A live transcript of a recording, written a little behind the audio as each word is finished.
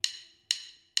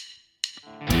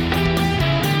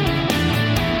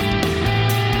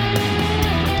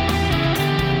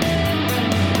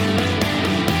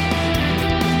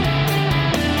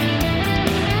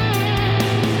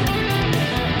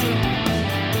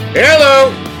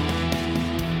Hello!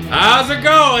 How's it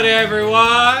going,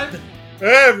 everyone?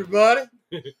 Hey, everybody.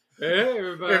 Hey,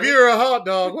 everybody. If you were a hot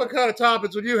dog, what kind of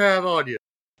toppings would you have on you?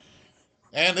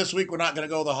 And this week we're not going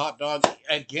to go the hot dog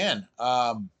again.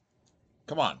 Come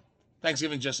on.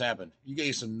 Thanksgiving just happened. You get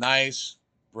you some nice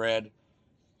bread,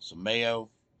 some mayo,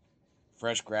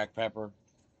 fresh cracked pepper,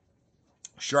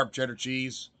 sharp cheddar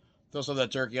cheese. Throw some of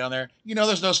that turkey on there. You know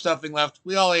there's no stuffing left.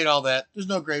 We all ate all that. There's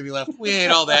no gravy left. We ate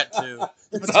all that too.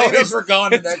 The potatoes were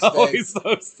gone the next day. Always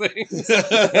those things.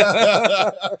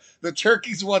 The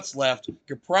turkey's what's left.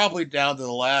 You're probably down to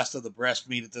the last of the breast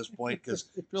meat at this point because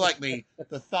if you're like me,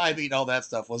 the thigh meat and all that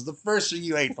stuff was the first thing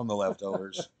you ate from the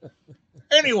leftovers.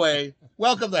 Anyway,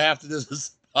 welcome to Half to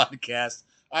This Podcast.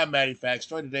 I'm Matty Fax,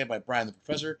 joined today by Brian the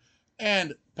Professor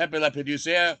and Pepe Le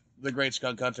Peducea, the great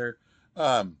skunk hunter.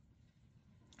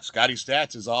 Scotty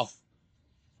Stats is off,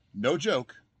 no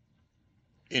joke,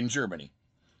 in Germany.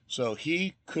 So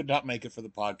he could not make it for the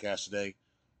podcast today,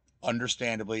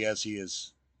 understandably, as he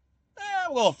is,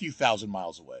 a few thousand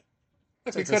miles away.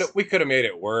 We could have made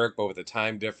it work, but with the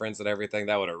time difference and everything,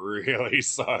 that would have really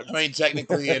sucked. I mean,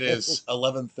 technically it is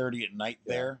 11:30 at night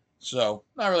there, so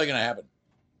not really going to happen.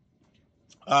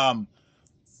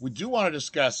 We do want to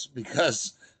discuss,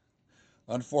 because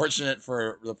unfortunate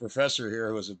for the professor here,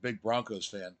 who is a big Broncos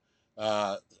fan,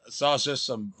 saw just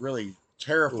some really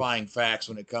terrifying facts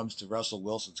when it comes to Russell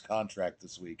Wilson's contract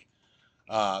this week.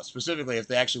 Specifically, if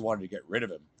they actually wanted to get rid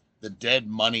of him, the dead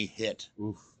money hit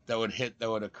that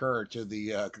would occur to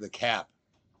the cap.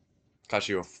 Cost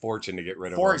you a fortune to get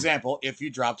rid of him. For example, if you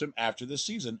dropped him after the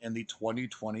season in the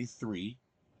 2023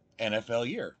 NFL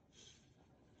year,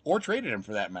 or traded him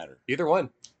for that matter, Either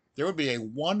one. there would be a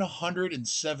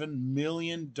 $107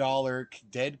 million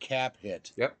dead cap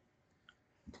hit. Yep.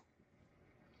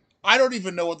 I don't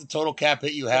even know what the total cap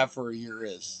hit you have for a year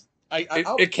is.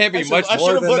 It can't be much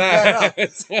more than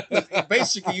that.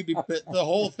 Basically, the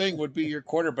whole thing would be your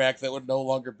quarterback that would no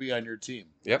longer be on your team.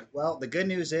 Yep. Well, the good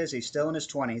news is he's still in his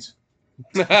 20s.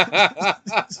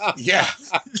 Yeah.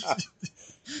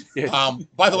 Yeah.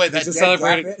 By the way, He's that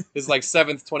celebrating his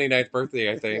 7th, 29th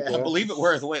birthday, I think. Yeah. I believe the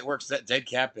way it works, that dead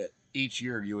cap hit each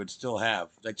year you would still have.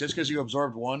 Like, just because you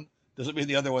absorbed one doesn't mean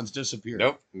the other ones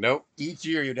disappear. Nope. Each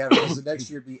year you'd have it. Because the next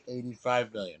year would be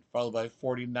 85 million, followed by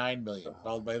 49 million,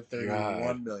 followed by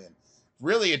 31 million.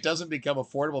 Really, it doesn't become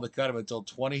affordable to cut him until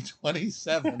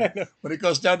 2027 when it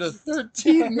goes down to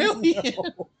 13 million.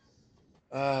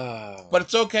 But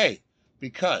it's okay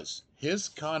because his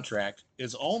contract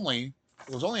was only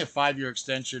a 5-year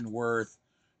extension worth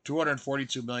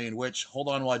 $242 million, which, hold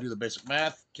on while I do the basic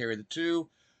math, carry the 2.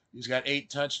 He's got 8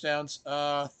 touchdowns,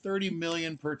 $30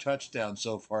 million per touchdown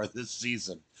so far this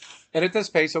season. And at this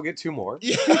pace, he'll get 2 more.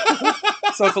 Yeah.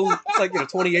 So it's like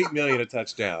 $28 million a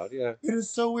touchdown. Yeah. It is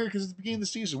so weird because at the beginning of the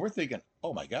season, we're thinking,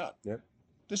 oh my God,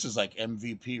 this is like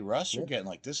MVP Russ. You're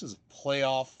getting this is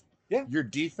playoff. Yeah. Your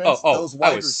defense, those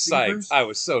wide receivers. I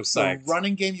was so psyched. The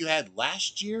running game you had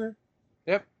last year.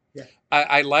 Yep. Yeah.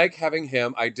 I like having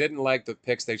him. I didn't like the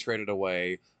picks they traded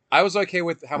away. I was okay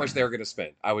with how much they were going to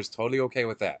spend. I was totally okay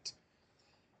with that.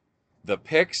 The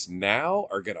picks now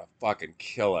are going to fucking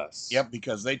kill us. Yep,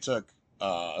 because they took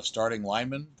a starting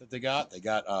lineman that they got. They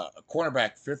got a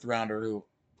cornerback 5th rounder who,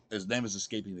 his name is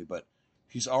escaping me, but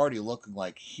he's already looking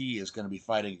like he is going to be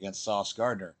fighting against Sauce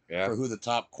Gardner for who the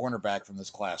top cornerback from this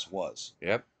class was.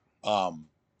 Yep.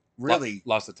 Really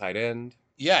lost the tight end.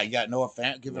 Yeah, you got Noah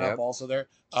Fant giving up also there.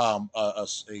 A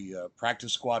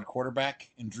practice squad quarterback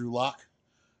in Drew Lock.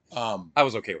 I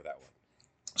was okay with that one.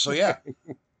 So yeah,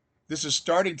 this is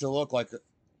starting to look like.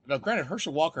 Now, granted,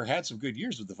 Herschel Walker had some good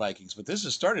years with the Vikings, but this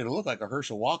is starting to look like a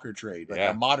Herschel Walker trade, like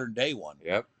a modern day one.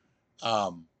 Yep.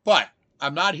 But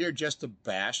I'm not here just to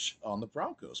bash on the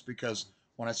Broncos, because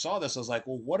when I saw this, I was like,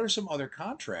 well, what are some other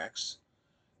contracts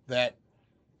that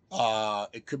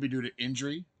it could be due to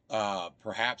injury,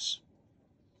 perhaps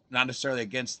not necessarily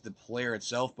against the player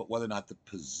itself, but whether or not the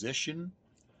position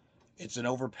it's an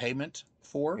overpayment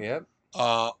for,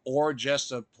 or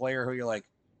just a player who you're like,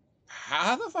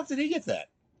 how the fuck did he get that?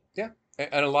 Yeah.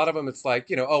 And a lot of them, it's like,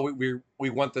 we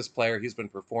want this player. He's been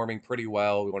performing pretty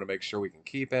well. We want to make sure we can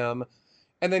keep him.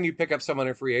 And then you pick up someone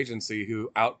in free agency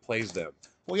who outplays them.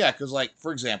 Well, yeah, because,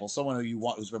 for example, someone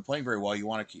who's been playing very well, you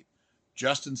want to keep.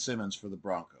 Justin Simmons for the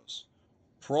Broncos.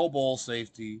 Pro Bowl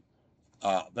safety,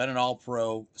 been an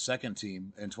All-Pro second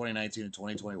team in 2019 and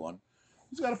 2021.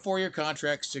 He's got a 4-year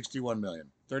contract, $61 million,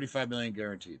 $35 million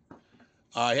guaranteed.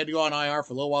 He had to go on IR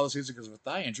for a little while this season because of a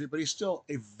thigh injury, but he's still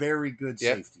a very good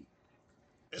safety.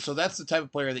 So that's the type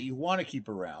of player that you want to keep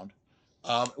around,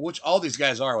 which all these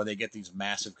guys are when they get these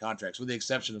massive contracts, with the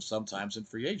exception of sometimes in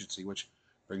free agency, which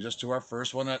brings us to our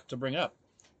first one to bring up.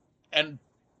 And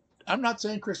I'm not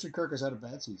saying Christian Kirk has had a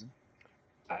bad season.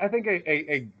 I think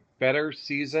a better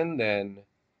season than,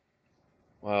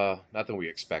 not than we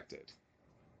expected.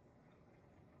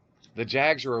 The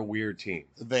Jags are a weird team.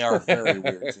 They are a very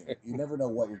weird team. You never know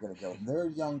what you're going to go. They're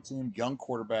a young team, young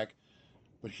quarterback,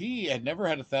 but he had never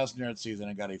had a 1,000-yard season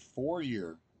and got a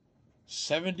 4-year,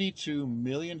 $72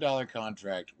 million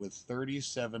contract with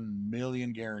 $37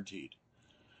 million guaranteed.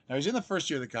 Now he's in the first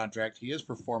year of the contract. He is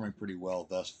performing pretty well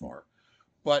thus far,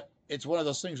 but it's one of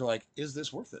those things where like, is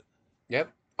this worth it? Yep.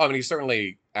 I mean, he's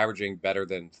certainly averaging better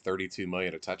than 32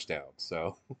 million a touchdown.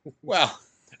 So, Well,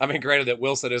 I mean, granted that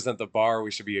Wilson isn't the bar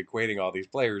we should be equating all these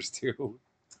players to.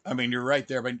 I mean, you're right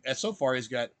there, but so far he's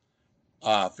got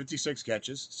 56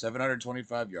 catches,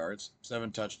 725 yards,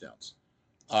 7 touchdowns.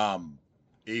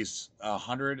 He's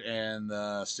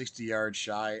 160 yards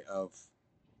shy of,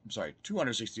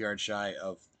 260 yards shy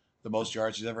of the most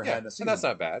yards he's ever had in a season. And that's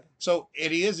not bad. So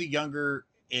he is a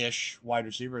younger-ish wide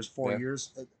receiver. It's 4 Yeah.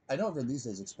 years. I know everyone these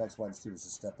days expects wide receivers to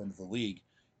step into the league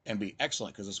and be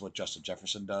excellent because it's what Justin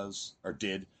Jefferson does or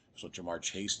did. It's what Jamar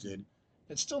Chase did.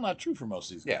 It's still not true for most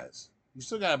of these Yeah. guys. You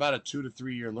still got about a 2 to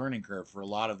 3 year learning curve for a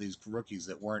lot of these rookies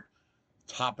that weren't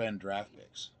top-end draft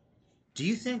picks. Do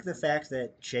you think the fact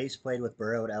that Chase played with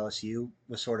Burrow at LSU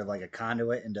was sort of like a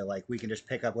conduit into like we can just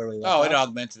pick up where we left Oh, it off?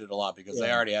 augmented it a lot because he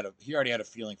Yeah. already had a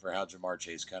feeling for how Jamar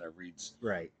Chase kind of reads.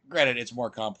 Right. Granted, it's more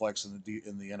complex in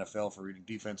the NFL for reading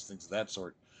defense, things of that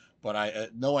sort.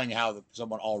 But knowing how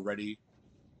someone already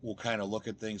will kind of look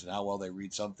at things and how well they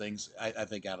read some things, I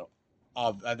think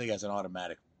that's an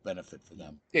automatic benefit for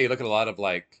them. Yeah, you look at a lot of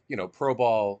Pro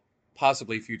Bowl,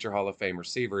 possibly future Hall of Fame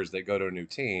receivers that go to a new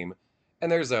team,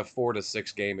 and there's a 4 to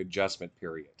 6 game adjustment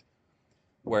period.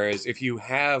 Whereas if you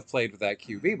have played with that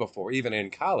QB before, even in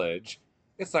college,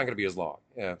 it's not going to be as long.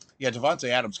 Yeah. Yeah, Devontae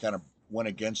Adams kind of went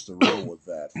against the rule with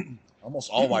that. Almost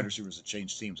all wide receivers that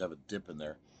change teams have a dip in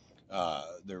their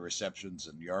receptions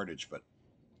and yardage, but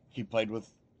he played with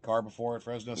Carr before at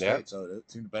Fresno State, Yeah. so it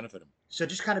seemed to benefit him. So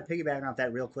just kind of piggybacking off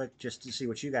that real quick, just to see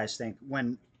what you guys think.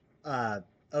 When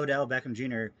Odell Beckham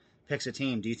Jr. picks a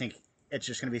team, do you think it's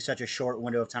just going to be such a short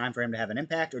window of time for him to have an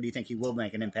impact, or do you think he will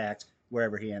make an impact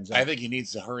wherever he ends up? I think he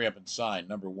needs to hurry up and sign,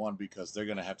 number one, because they're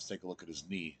going to have to take a look at his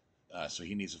knee. So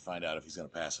he needs to find out if he's going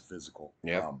to pass a physical.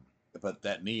 Yeah. But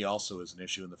that knee also is an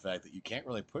issue in the fact that you can't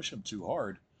really push him too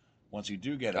hard once you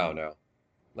do get him. Oh, no.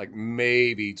 Like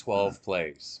maybe 12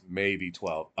 plays, maybe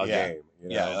 12 a game.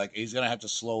 Yeah, like he's going to have to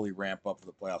slowly ramp up for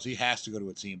the playoffs. He has to go to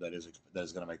a team that is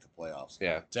going to make the playoffs.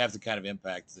 Yeah. To have the kind of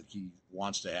impact that he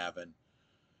wants to have and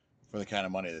for the kind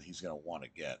of money that he's going to want to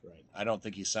get. Right. I don't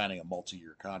think he's signing a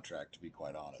multi-year contract, to be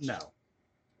quite honest. No.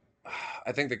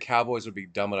 I think the Cowboys would be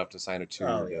dumb enough to sign a 2-year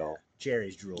Oh, deal. yeah.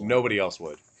 Jerry's drooling. Nobody else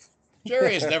would.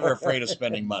 Jerry is never afraid of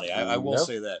spending money. I will Nope.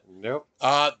 say that. Nope.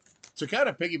 To kind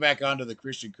of piggyback onto the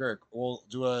Christian Kirk, we'll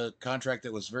do a contract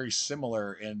that was very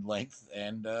similar in length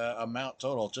and amount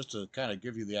total, just to kind of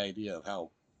give you the idea of how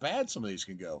bad some of these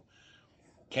can go.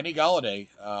 Kenny Golladay,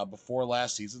 before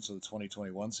last season, so the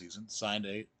 2021 season, signed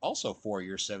a also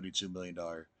 4-year, $72 million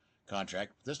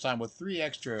contract. This time with 3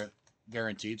 extra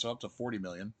guaranteed, so up to $40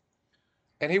 million.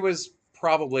 And he was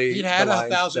probably He'd had the a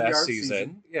Lions' 1,000-yard best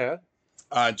season. Yeah.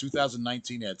 In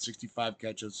 2019, he had 65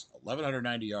 catches,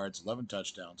 1,190 yards, 11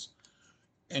 touchdowns.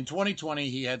 In 2020,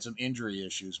 he had some injury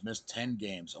issues, missed 10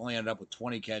 games, only ended up with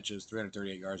 20 catches,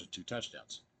 338 yards, and 2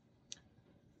 touchdowns.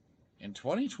 In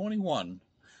 2021,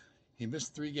 he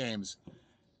missed 3 games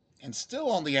and still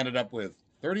only ended up with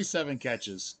 37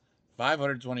 catches,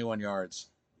 521 yards,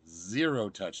 0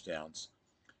 touchdowns.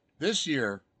 This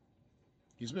year,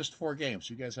 he's missed 4 games.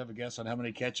 You guys have a guess on how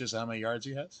many catches, how many yards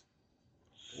he has?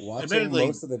 Watching Admittedly-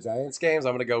 most of the Giants games,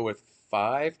 I'm going to go with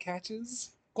 5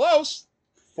 catches. Close.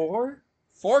 4?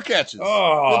 4 catches,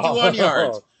 Oh. 51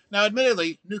 yards. Now,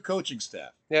 admittedly, new coaching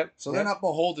staff. Yep. So they're not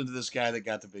beholden to this guy that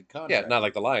got the big contract. Yeah, not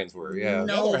like the Lions were. Yeah.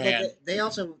 No, other but hand- they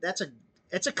also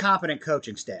it's a competent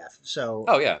coaching staff. So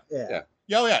Oh yeah. yeah.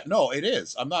 Yeah. No, it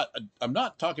is. I'm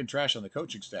not talking trash on the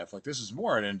coaching staff. Like, this is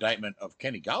more an indictment of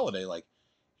Kenny Golladay. Like,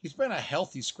 he's been a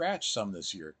healthy scratch some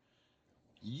this year.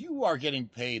 You are getting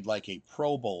paid like a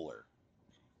Pro Bowler.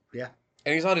 Yeah.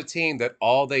 And he's on a team that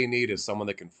all they need is someone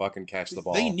that can fucking catch the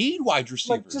ball. They need wide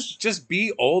receivers. like just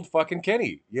be old fucking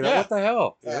Kenny. You know Yeah. what the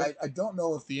hell? I don't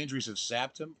know if the injuries have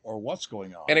sapped him or what's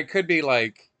going on. And it could be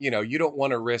like, you don't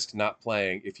want to risk not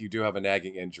playing if you do have a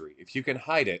nagging injury. If you can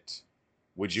hide it,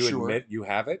 would you Sure. admit you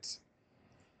have it?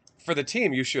 For the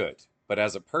team, you should. But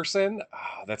as a person,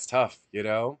 that's tough,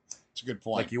 It's a good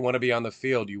point. Like, you want to be on the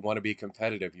field. You want to be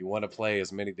competitive. You want to play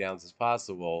as many downs as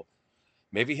possible.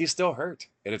 Maybe he's still hurt,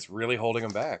 and it's really holding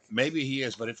him back. Maybe he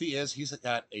is, but if he is, he's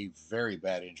got a very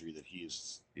bad injury that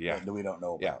that we don't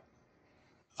know Yeah.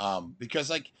 about. Because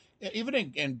like even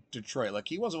in Detroit, like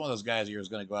he wasn't one of those guys who was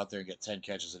going to go out there and get 10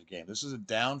 catches in a game. This is a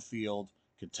downfield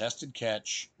contested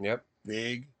catch, Yep.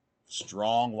 big,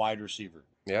 strong wide receiver.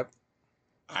 Yep.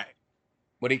 I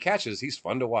When he catches, he's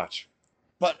fun to watch.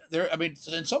 But there, I mean,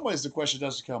 in some ways, the question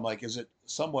does come like, is it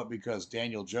somewhat because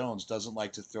Daniel Jones doesn't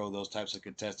like to throw those types of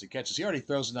contested catches? He already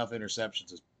throws enough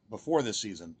interceptions before this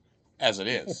season as it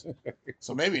is.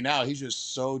 So maybe now he's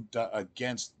just so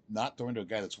against not throwing to a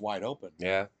guy that's wide open.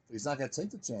 Yeah. He's not going to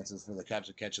take the chances for the types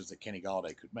of catches that Kenny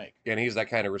Galladay could make. And he's that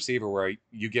kind of receiver where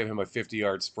you give him a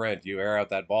 50-yard sprint, you air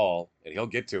out that ball, and he'll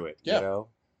get to it. Yeah. You know?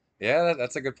 Yeah,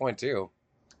 that's a good point, too.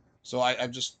 So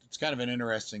I'm just, it's kind of an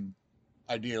interesting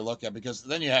idea to look at because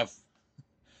then you have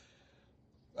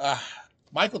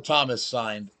Michael Thomas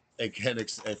signed a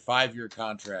 5-year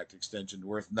contract extension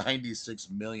worth $96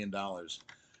 million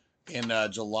in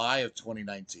July of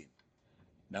 2019.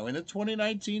 Now, in the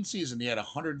 2019 season, he had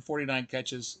 149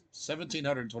 catches,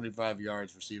 1,725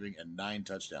 yards receiving, and 9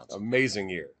 touchdowns. Amazing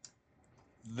year.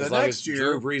 The as long next as year,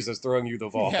 Drew Brees is throwing you the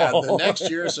ball. yeah, the next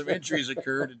year, some injuries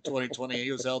occurred in 2020.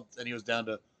 He was down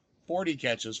to 40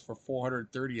 catches for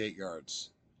 438 yards,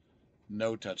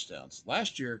 no touchdowns.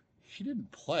 Last year, he didn't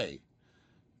play.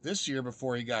 This year,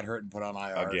 before he got hurt and put on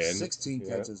IR, Again. 16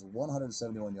 catches,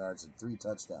 171 yards, and 3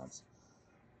 touchdowns.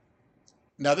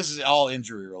 Now, this is all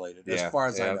injury related, as far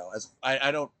as I know.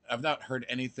 I've not heard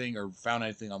anything or found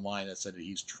anything online that said that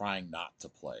he's trying not to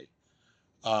play.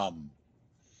 But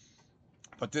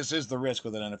this is the risk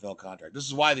with an NFL contract. This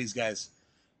is why it's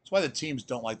why the teams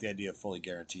don't like the idea of fully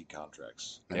guaranteed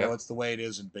contracts. I know it's the way it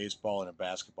is in baseball and in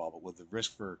basketball, but with the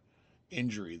risk for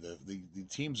injury, the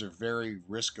teams are very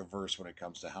risk averse when it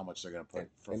comes to how much they're going to put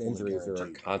for fully injuries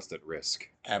guaranteed. are a constant risk.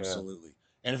 Absolutely. Yeah.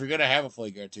 And if you're going to have a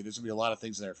fully guaranteed, there's going to be a lot of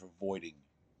things there for avoiding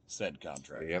said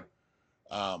contract. Yep.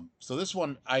 So this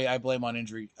one, I blame on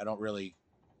injury.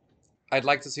 I'd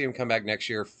like to see him come back next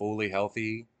year fully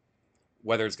healthy.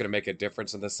 Whether it's going to make a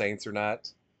difference in the Saints or not,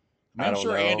 I'm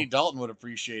sure Andy Dalton would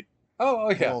appreciate a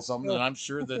little something, and I'm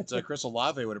sure that Chris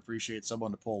Olave would appreciate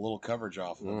someone to pull a little coverage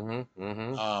off of him.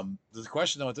 The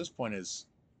question, though, at this point is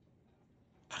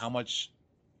how much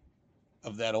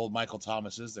of that old Michael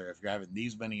Thomas is there if you're having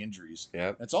these many injuries?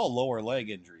 Yeah, it's all lower leg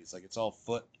injuries, like it's all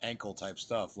foot, ankle type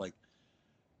stuff. Like,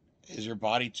 is your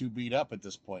body too beat up at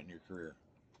this point in your career?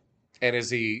 And is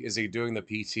he doing the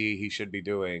PT he should be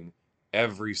doing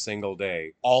every single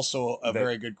day? Also a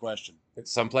very good question.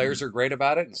 Some players are great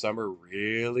about it, and some are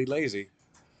really lazy.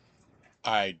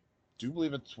 I do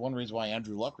believe it's one reason why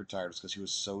Andrew Luck retired was because he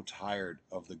was so tired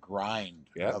of the grind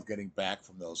of getting back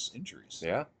from those injuries.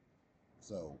 Yeah.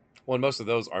 So. Well, most of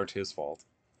those aren't his fault.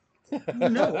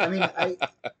 No, I mean,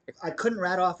 I couldn't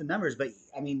rattle off the numbers, but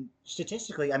I mean,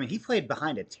 statistically, I mean, he played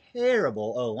behind a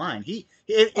terrible O-line.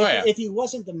 If he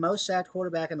wasn't the most sacked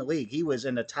quarterback in the league, he was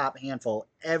in the top handful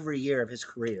every year of his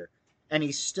career, and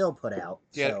he still put out.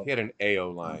 He had an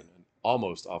AO line, an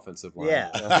almost offensive line.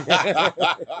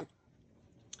 Yeah.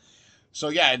 So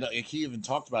yeah, and he even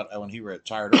talked about when he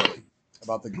retired early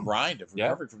about the grind of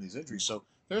recovering from these injuries. So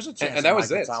there's a chance that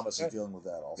Michael Thomas is dealing with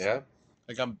that also. Yeah.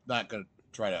 Like, I'm not going to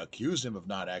try to accuse him of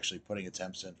not actually putting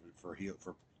attempts in for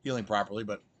healing properly,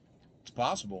 but it's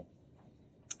possible.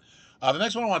 The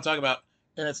next one I want to talk about,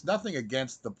 and it's nothing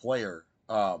against the player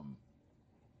and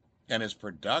his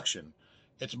production.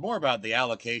 It's more about the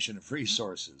allocation of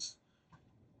resources.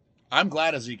 I'm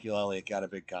glad Ezekiel Elliott got a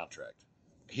big contract.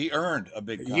 He earned a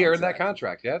big contract. He earned that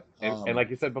contract, yeah. And like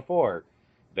you said before,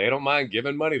 they don't mind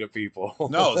giving money to people.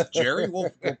 No, Jerry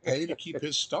will pay to keep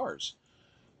his stars.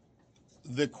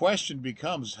 The question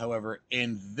becomes, however,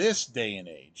 in this day and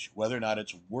age, whether or not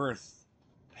it's worth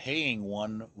paying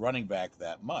one running back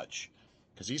that much.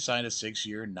 Because he signed a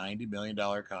 6-year, $90 million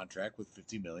contract with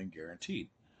 $50 million guaranteed.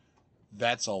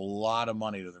 That's a lot of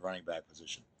money to the running back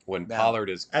position. When Pollard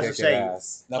is kicking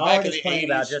ass. Now, Pollard is playing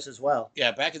about just as well.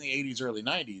 Yeah, back in the 80s, early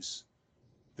 90s,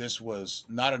 this was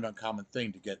not an uncommon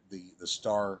thing to get the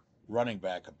star running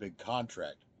back a big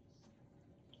contract.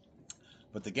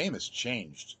 But the game has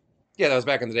changed. Yeah, that was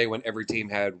back in the day when every team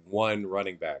had one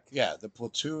running back. Yeah, the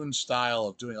platoon style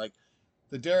of doing, like,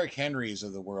 the Derrick Henrys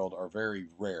of the world are very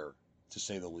rare, to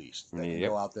say the least. That can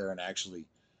go out there and actually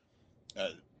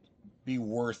be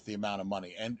worth the amount of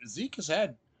money. And Zeke has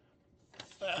had,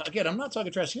 again, I'm not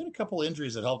talking trash. He had a couple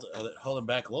injuries that held him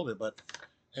back a little bit, but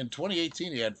in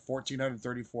 2018 he had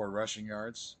 1,434 rushing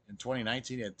yards. In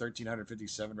 2019 he had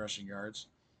 1,357 rushing yards.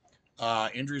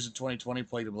 Injuries in 2020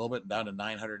 played him a little bit down to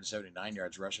 979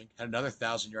 yards rushing. Had another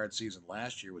 1,000-yard season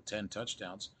last year with 10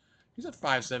 touchdowns. He's at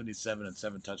 577 and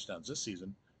 7 touchdowns this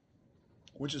season,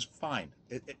 which is fine.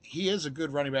 He is a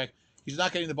good running back. He's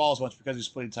not getting the ball as much because he's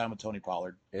splitting time with Tony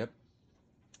Pollard, Yep.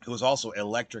 who is also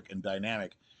electric and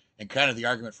dynamic, and kind of the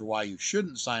argument for why you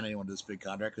shouldn't sign anyone to this big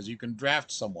contract, because you can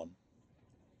draft someone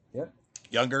Yep.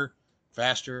 younger,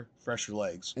 faster, fresher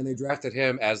legs. And they drafted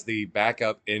him as the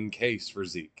backup in case for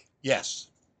Zeke. Yes.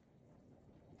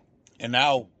 And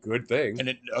now, Good thing.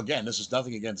 and again, this is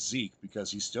nothing against Zeke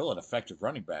because he's still an effective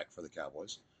running back for the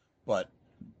Cowboys, but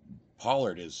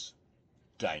Pollard is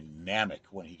dynamic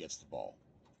when he gets the ball.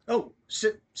 Oh,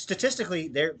 statistically,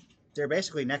 they're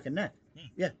basically neck and neck.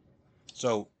 Yeah.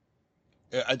 So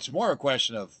it's more a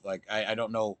question of like I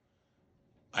don't know.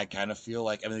 I kind of feel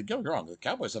like, I mean, don't get me wrong, the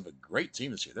Cowboys have a great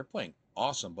team this year. They're playing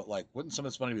awesome, but like, wouldn't some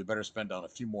of this money be better spent on a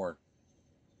few more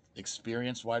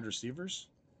experienced wide receivers?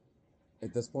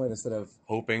 At this point, instead of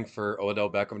hoping for Odell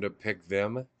Beckham to pick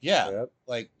them. Yeah, Yep.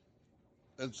 like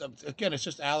again, it's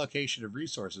just allocation of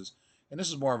resources, and this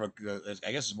is more of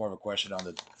I guess it's more of a question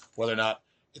on whether or not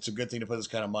it's a good thing to put this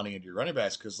kind of money into your running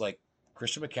backs, because like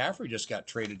Christian McCaffrey just got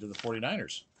traded to the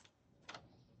 49ers.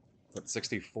 What,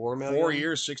 64 million? 4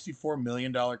 years, $64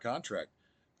 million contract.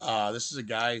 This is a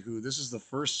guy who, this is the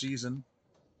first season,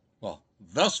 well,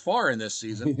 thus far in this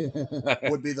season,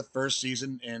 would be the first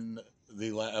season in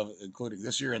including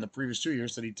this year and the previous 2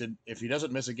 years that he did. If he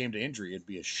doesn't miss a game to injury, it'd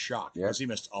be a shock, because he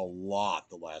missed a lot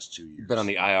the last 2 years. Been on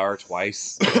the IR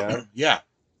twice. Yeah. Yeah.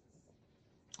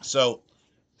 So,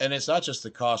 and it's not just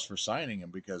the cost for signing him,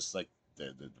 because like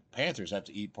the Panthers have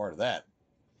to eat part of that,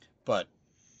 but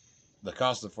the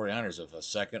cost of the 49ers of a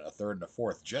second, a third, and a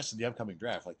fourth just in the upcoming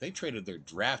draft. Like, they traded their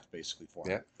draft basically for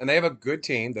him. Yeah. And they have a good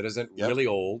team that isn't really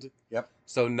old. Yep.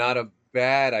 So not a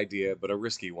bad idea, but a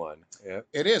risky one. Yep.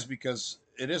 It is, because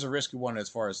it is a risky one as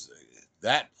far as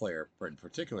that player in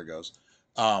particular goes.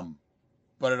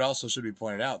 But it also should be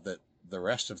pointed out that the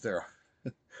rest of their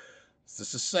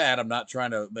this is sad. I'm not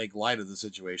trying to make light of the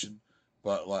situation,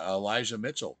 but Elijah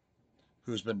Mitchell,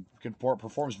 who's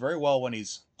performs very well when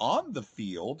he's on the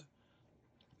field,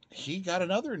 he got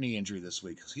another knee injury this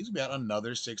week. He's got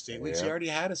another 6 to 8 weeks. He already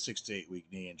had a 6 to 8 week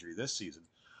knee injury this season.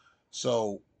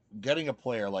 So getting a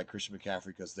player like Christian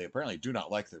McCaffrey, because they apparently do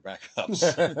not like their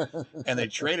backups, and they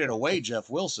traded away Jeff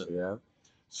Wilson. Yeah.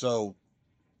 So,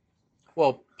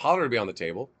 well, Pollard would be on the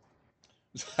table.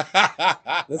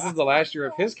 This is the last year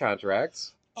of his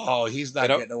contract. Oh, he's not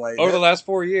getting away. Over the last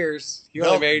 4 years, he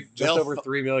only made just over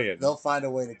 $3 million. They'll find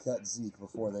a way to cut Zeke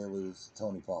before they lose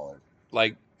Tony Pollard.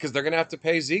 Like, because they're going to have to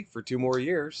pay Zeke for 2 more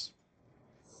years.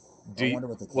 I wonder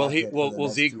what the will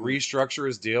Zeke restructure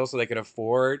his deal so they can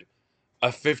afford a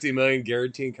 $50 million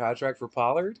guaranteed contract for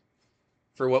Pollard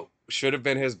for what should have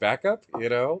been his backup? You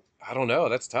know, I don't know.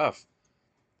 That's tough.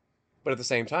 But at the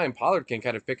same time, Pollard can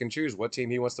kind of pick and choose what team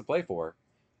he wants to play for,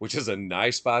 which is a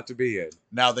nice spot to be in.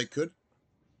 Now they could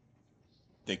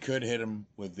hit him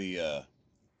with the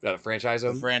franchise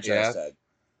tag.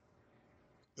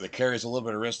 That carries a little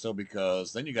bit of risk, though,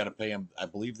 because then you got to pay him, I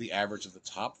believe, the average of the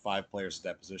top 5 players at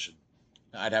that position.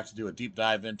 I'd have to do a deep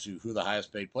dive into who the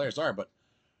highest paid players are, but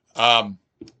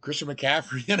Christian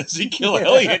McCaffrey and Ezekiel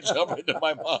Elliott jump into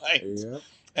my mind. Yep.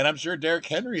 And I'm sure Derrick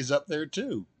Henry's up there,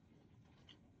 too.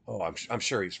 Oh, I'm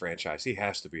sure he's franchised. He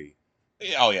has to be.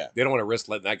 Oh, yeah. They don't want to risk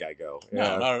letting that guy go.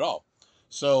 No, not at all.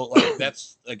 So, like,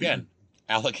 that's, again,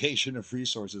 allocation of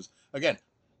resources. Again,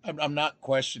 I'm not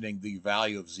questioning the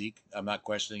value of Zeke. I'm not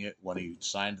questioning it when he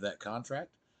signed that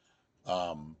contract.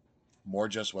 More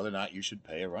just whether or not you should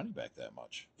pay a running back that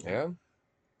much. Yeah.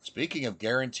 Speaking of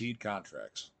guaranteed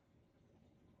contracts,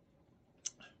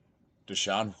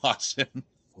 Deshaun Watson.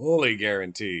 Fully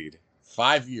guaranteed.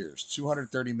 5 years,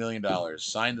 $230 million,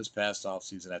 signed this past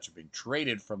offseason after being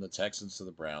traded from the Texans to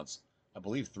the Browns. I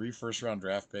believe 3 first-round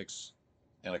draft picks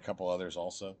and a couple others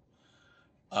also.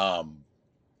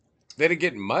 They didn't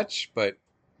get much, but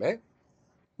hey.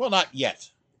 Well, not yet.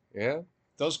 Yeah.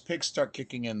 Those picks start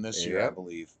kicking in this year, I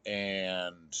believe.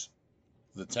 And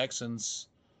the Texans,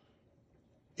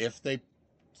 if they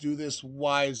do this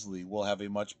wisely, will have a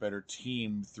much better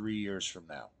team 3 years from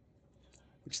now.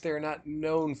 Which they're not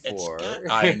known for.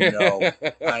 I know.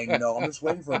 I'm just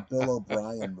waiting for a Bill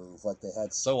O'Brien move like they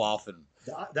had so often.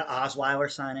 The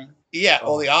Osweiler signing? Yeah,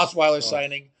 the Osweiler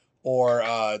signing.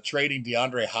 Or trading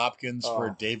DeAndre Hopkins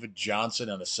for David Johnson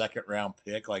and a second-round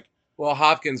pick. Well,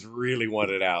 Hopkins really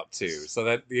wanted out too, so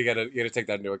that you gotta take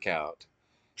that into account.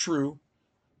 True.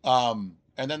 And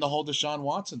then the whole Deshaun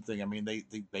Watson thing. I mean, they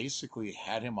basically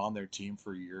had him on their team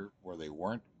for a year where they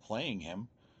weren't playing him.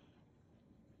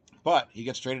 But he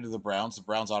gets traded to the Browns. The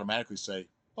Browns automatically say,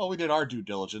 well, we did our due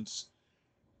diligence.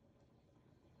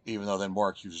 Even though then more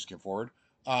accusers came forward.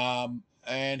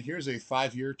 And here's a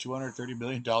 5-year, $230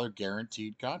 million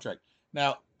guaranteed contract.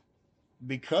 Now,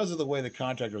 because of the way the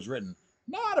contract was written,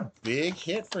 not a big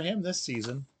hit for him this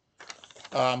season.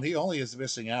 He only is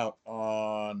missing out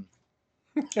on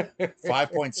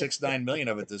 5.69 million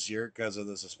of it this year because of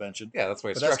the suspension. Yeah, that's the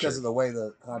way it's But that's structured. because of the way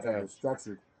the contract was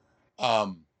structured.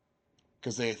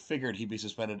 Because they figured he'd be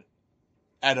suspended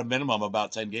at a minimum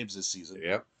about 10 games this season.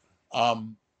 Yep.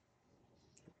 Um,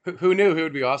 Who knew he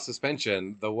would be off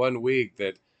suspension the 1 week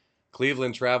that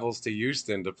Cleveland travels to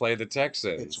Houston to play the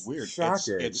Texans? it's weird.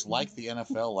 Shocking. It's like the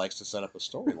NFL likes to set up a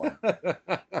storyline.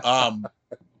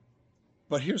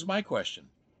 But here's my question.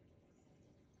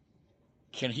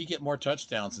 Can he get more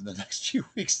touchdowns in the next few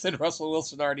weeks than Russell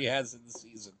Wilson already has in the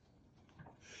season?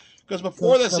 Because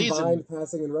before the season, combined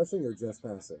passing and rushing, or just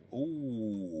passing?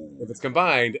 ooh, If it's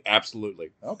combined,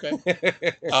 absolutely. okay.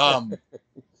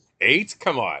 8?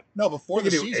 Come on. No, before We the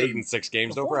could do season, 8 in 6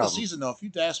 games, no before problem. the season, though, if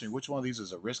you'd asked me which one of these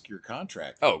is a riskier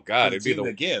contract, Oh God, for it'd the be team the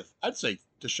to give, I'd say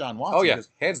Deshaun Watson. Oh yeah, because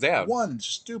hands down. one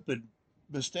stupid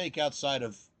mistake outside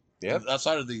of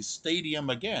the stadium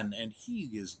again, and he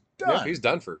is done. Yep, he's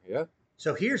done for. Yeah.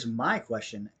 So here's my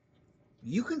question.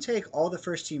 You can take all the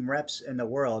first team reps in the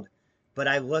world, but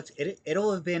I looked,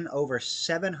 it'll have been over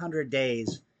 700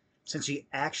 days since he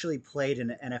actually played in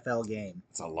an NFL game.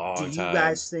 It's a long Do time. you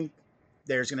guys think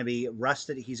there's going to be rust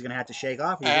that he's going to have to shake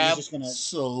off? Or he's just going to...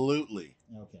 Absolutely.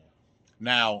 Okay.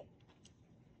 Now,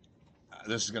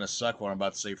 this is going to suck what I'm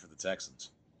about to say for the Texans.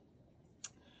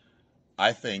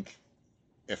 I think,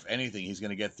 if anything, he's going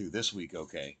to get through this week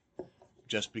okay,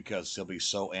 just because he'll be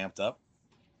so amped up.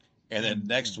 And then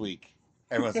next week,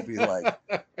 everyone's going to be like,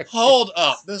 hold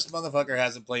up, this motherfucker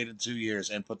hasn't played in 2 years,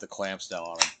 and put the clamps down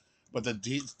on him. But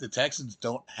the Texans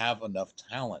don't have enough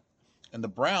talent. And the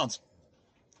Browns,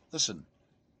 listen,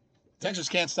 Texans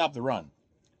can't stop the run.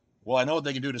 Well, I know what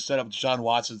they can do to set up Deshaun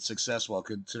Watson's success well,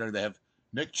 considering they have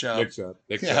Nick Chubb.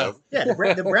 Nick Yeah. Chubb. Yeah,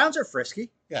 the Browns are frisky.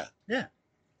 Yeah. Yeah.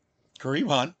 Kareem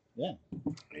Hunt. Yeah.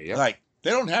 Yep. Like,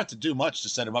 they don't have to do much to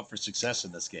set him up for success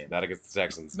in this game. Not against the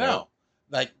Texans. No.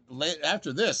 Like,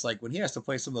 after this, like, when he has to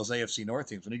play some of those AFC North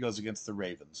teams, when he goes against the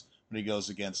Ravens, when he goes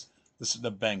against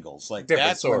the Bengals, like, Different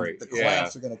that's story. when the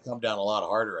clamps are going to come down a lot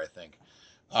harder, I think.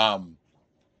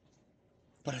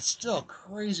 But it's still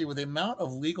crazy with the amount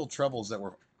of legal troubles that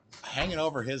were hanging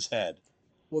over his head.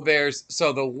 Well,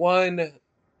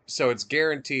 so it's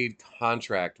guaranteed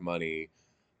contract money,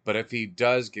 but if he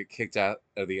does get kicked out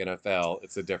of the NFL,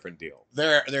 it's a different deal.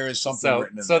 There is something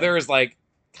written in So there is like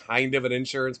kind of an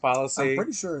insurance policy. I'm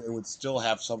pretty sure it would still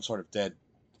have some sort of dead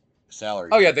salary.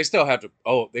 Oh yeah, they still have to.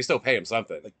 Oh, they still pay him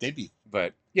something. Like, they'd be.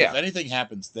 But yeah, If anything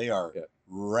happens, they are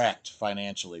wrecked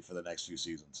financially for the next few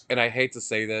seasons. and I hate to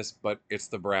say this, but it's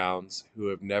the Browns who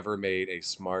have never made a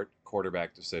smart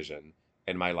quarterback decision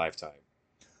in my lifetime.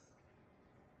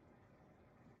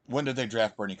 When did they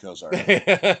draft Bernie Kosar?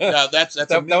 No,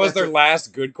 that was their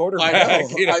last good quarterback.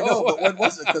 I know, but when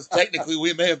was it? Because technically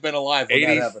we may have been alive when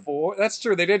that happened. 84. That's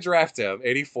true. They did draft him.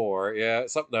 84. Yeah,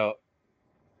 something. No,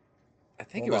 I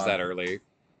think it was that early.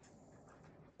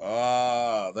 The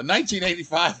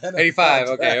 1985 NFL 85.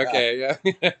 draft. Okay.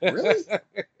 Yeah. Really?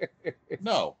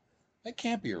 No, that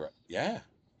can't be right. Yeah.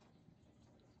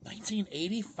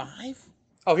 1985.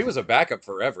 Oh, he was a backup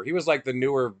forever. He was like the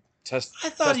newer I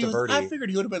thought he was. Testaverde. I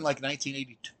figured he would have been like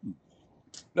 1982.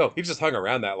 No, he just hung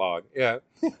around that long. Yeah.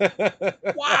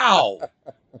 Wow.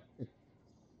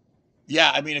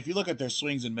 Yeah, I mean, if you look at their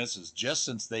swings and misses, just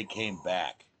since they came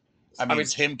back, I mean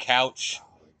Tim Couch,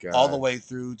 God. all the way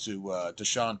through to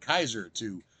Deshaun Kaiser,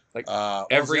 to like what was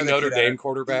every the other Notre kid Dame out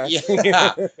quarterback.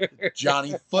 Yeah,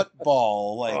 Johnny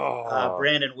Football, like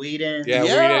Brandon Whedon. Yeah,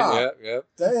 Yeah. Whedon. Yeah.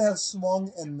 They have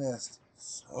swung and missed.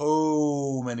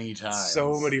 so many times.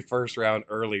 So many first round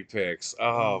early picks.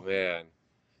 Oh man.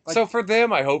 Like- So for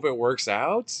them, I hope it works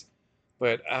out,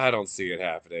 but I don't see it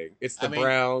happening. It's the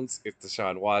Browns. It's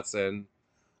Deshaun Watson.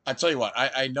 I tell you what,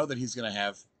 I know that he's going to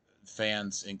have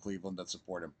fans in Cleveland that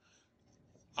support him.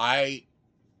 I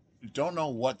don't know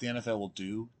what the NFL will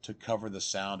do to cover the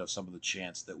sound of some of the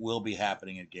chants that will be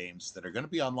happening in games that are going to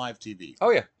be on live TV.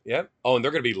 Oh yeah, yeah. Oh, and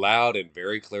they're going to be loud and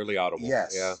very clearly audible.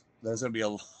 Yes. Yeah. There's going to be a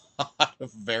lot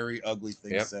of very ugly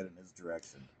things said in his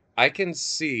direction. I can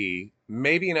see,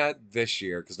 maybe not this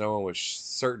year because no one was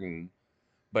certain,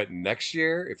 but next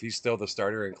year, if he's still the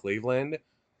starter in Cleveland,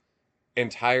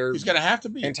 He's going to have to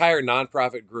be. entire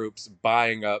nonprofit groups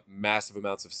buying up massive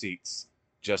amounts of seats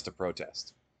just to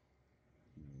protest.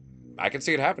 I can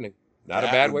see it happening. Not a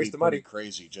bad waste of money.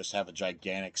 Crazy. Just have a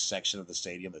gigantic section of the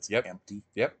stadium that's Yep. empty.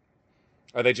 Yep.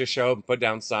 Or they just show up and put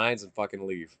down signs and fucking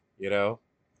leave, you know?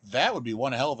 That would be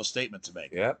one hell of a statement to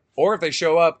make. Yeah. Or if they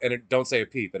show up and it don't say a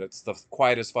peep, and it's the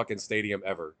quietest fucking stadium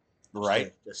ever.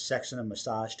 Right? The section of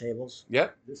massage tables.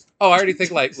 Yep. Just- Oh, I already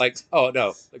think like oh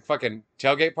no, like fucking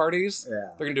tailgate parties. Yeah.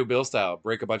 They're gonna do Bill style,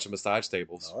 break a bunch of massage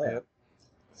tables. Oh, yeah. Yep.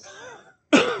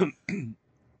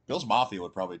 Bill's Mafia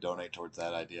would probably donate towards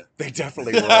that idea. They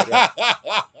definitely would. Yeah. Do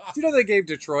you know they gave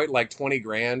Detroit like 20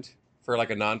 grand for like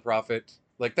a nonprofit?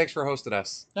 Like, thanks for hosting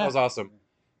us. That was awesome.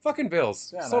 Fucking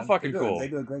Bills. Yeah, So man. fucking cool. They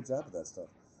do a great job of that stuff.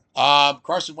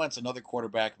 Carson Wentz, another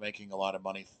quarterback making a lot of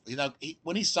money. You know,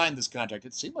 when he signed this contract,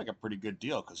 it seemed like a pretty good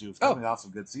deal because he was coming off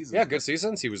some good seasons. Yeah, good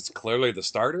seasons. He was clearly the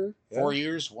starter. 4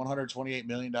 years, $128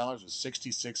 million with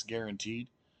 66 guaranteed.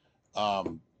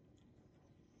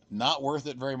 Not worth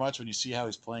it very much when you see how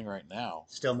he's playing right now.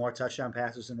 Still more touchdown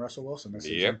passes than Russell Wilson this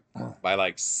Yep. season. By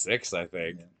like 6, I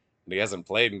think. Yeah. And he hasn't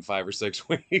played in 5 or 6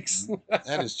 weeks.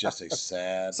 That is just a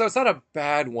sad. So it's not a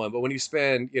bad one, but when you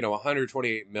spend,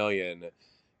 128 million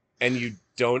and you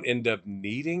don't end up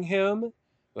needing him,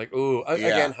 like, ooh,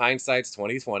 again, hindsight's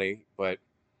 2020, but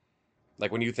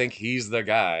like when you think he's the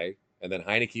guy and then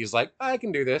Heineke's like, I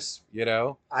can do this,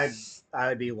 I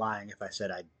would be lying if I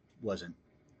said I wasn't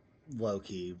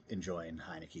low-key enjoying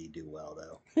Heineke do well,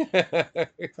 though.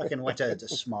 Fucking went to a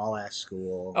small-ass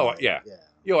school. Oh, like, yeah.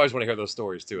 You always want to hear those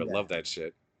stories, too. I Yeah. love that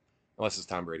shit. Unless it's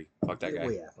Tom Brady. Fuck that guy.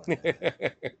 Well, yeah, fuck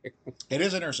that. It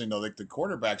is interesting, though. Like, the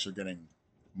quarterbacks are getting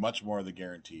much more of the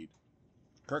guaranteed.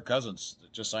 Kirk Cousins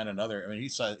just signed another. I mean,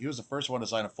 he was the first one to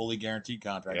sign a fully guaranteed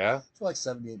contract. Yeah. For like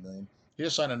 $78 million. He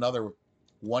just signed another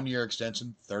 1-year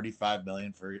extension, $35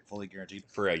 million for fully guaranteed.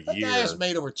 For a That year. guy has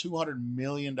made over $200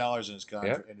 million in his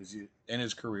contract in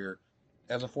his career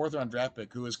as a 4th-round draft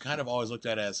pick, who is kind of always looked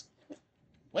at as,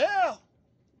 well,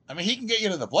 I mean, he can get you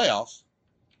to the playoffs,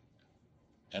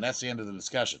 and that's the end of the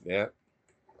discussion. Yeah.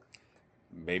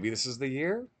 Maybe this is the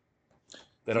year.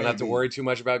 They don't have to Maybe. worry too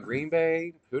much about Green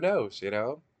Bay. Who knows,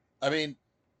 I mean,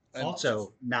 and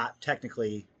Also, not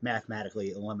technically,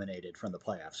 mathematically eliminated from the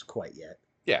playoffs quite yet.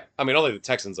 Yeah. I mean, only the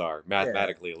Texans are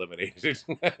mathematically eliminated.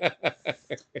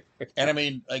 and I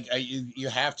mean, like you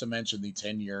have to mention the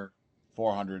 10-year,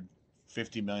 $450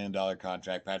 million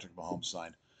contract Patrick Mahomes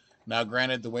signed. Now,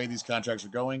 granted, the way these contracts are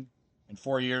going, in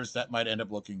 4 years, that might end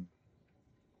up looking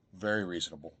very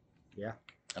reasonable. Yeah.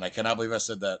 And I cannot believe I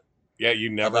said that Yeah, you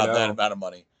never about know. that amount of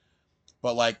money.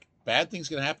 But like, bad things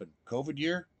can happen. COVID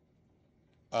year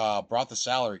brought the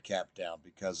salary cap down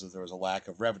because there was a lack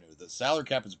of revenue. The salary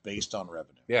cap is based on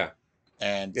revenue. Yeah.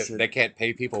 And Yeah, they can't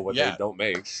pay people what they don't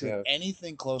make. should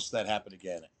anything close to that happen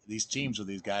again, these teams with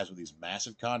these guys with these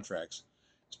massive contracts,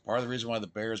 it's part of the reason why the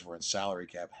Bears were in salary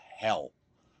cap hell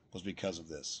was because of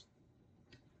this.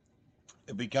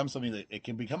 It becomes something that it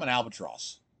can become an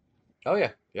albatross. Oh,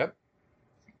 yeah. Yep.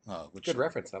 Which, Good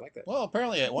reference. I like that. well,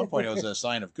 apparently at one point it was a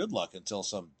sign of good luck until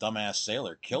some dumbass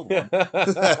sailor killed one. But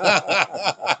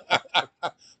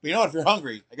you know what? If you're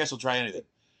hungry, I guess you'll try anything.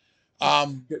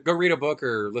 Go read a book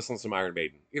or listen to some Iron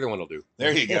Maiden. Either one will do.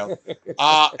 There you go.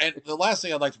 And the last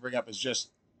thing I'd like to bring up is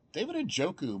just David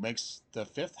Njoku makes the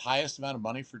 5th highest amount of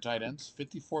money for tight ends,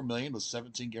 $54 million with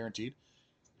 17 guaranteed.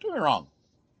 Don't get me wrong,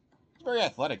 he's a very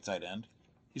athletic tight end.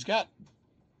 He's got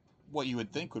what you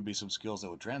would think would be some skills that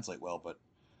would translate well, but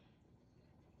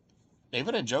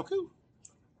David Njoku?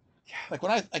 Yeah. Like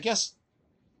when I guess,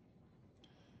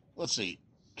 let's see,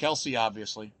 Kelsey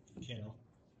obviously,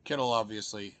 Kittle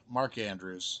obviously, Mark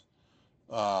Andrews,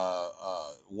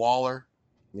 Waller,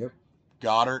 Yep.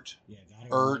 Goddard, Yeah,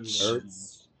 Ertz. Ertz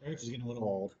is getting a little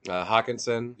old.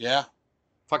 Hawkinson. yeah.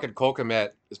 Fucking Cole Kmet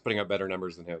is putting up better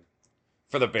numbers than him.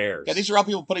 For the Bears. Yeah, these are all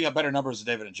people putting up better numbers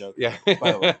than David Njoku. Yeah.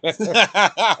 By the way.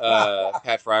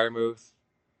 Pat Fryermuth.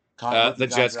 Contract The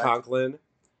Jets contract. Conklin.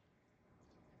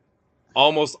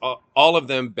 Almost all of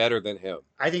them better than him.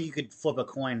 I think you could flip a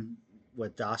coin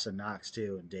with Dawson Knox,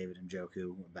 too, and David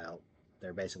Njoku about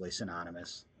they're basically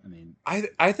synonymous. I mean,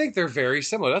 I think they're very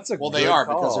similar. That's a Well, good they are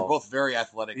call. because they're both very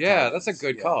athletic. Yeah, tight that's a ends.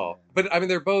 good Yeah. call. But I mean,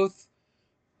 they're both.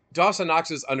 Dawson Knox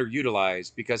is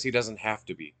underutilized because he doesn't have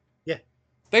to be. Yeah.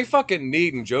 They fucking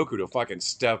need Njoku to fucking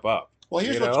step up. Well,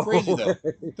 here's You what's know? crazy though.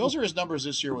 Those are his numbers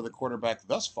this year with a quarterback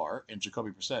thus far in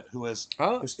Jacoby Brissett, who has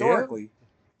Huh? historically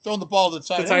thrown the ball to the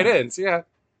Yeah. tight The tight end. ends, yeah.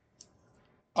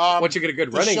 Um, Once you get a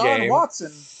good running Deshaun game,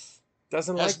 Watson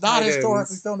doesn't has like not tight historically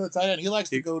ends. thrown to the tight end. He likes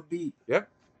He- to go deep. Yep.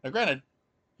 Now, granted,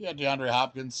 he had DeAndre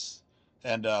Hopkins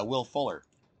and Will Fuller,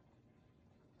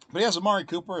 but he has Amari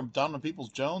Cooper and Donovan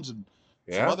Peoples-Jones and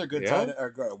some Yeah, other good yeah.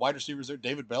 wide receivers there.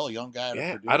 David Bell, a young guy. out of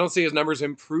Yeah, Purdue. I don't see his numbers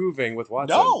improving with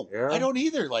Watson. No, Yeah. I don't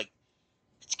either. Like,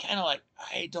 it's kind of like,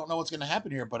 I don't know what's going to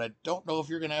happen here, but I don't know if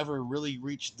you're going to ever really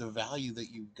reach the value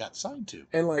that you got signed to.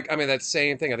 And like, I mean, that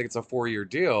same thing. I think it's a 4-year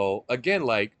deal. Again,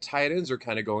 like tight ends are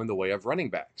kind of going the way of running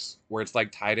backs, where it's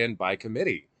like tight end by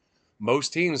committee.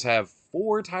 Most teams have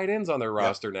 4 tight ends on their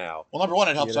roster now. Well, number one,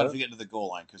 it helps You out know? if you get into the goal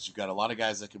line because you've got a lot of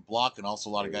guys that can block and also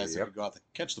a lot of guys that Yep. can go out and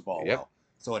catch the ball Yep. well.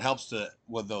 So it helps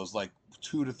with those like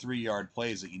 2 to 3 yard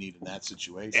plays that you need in that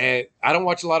situation. And I don't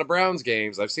watch a lot of Browns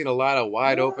games. I've seen a lot of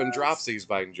wide open dropsies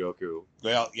by Njoku.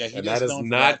 Well, yeah, he And is that is known for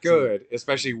not that, too. good,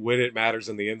 especially when it matters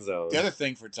in the end zone. The other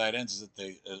thing for tight ends is that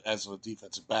they, as with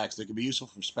defensive backs, they can be useful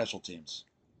for special teams.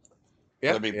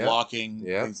 Yeah, Whether it be blocking,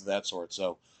 yeah. things of that sort.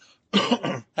 So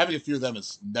having a few of them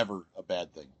is never a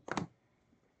bad thing.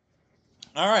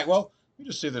 All right, well, let me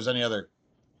just see if there's any other.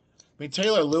 I mean,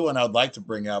 Taylor Lewin, I'd like to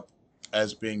bring up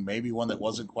as being maybe one that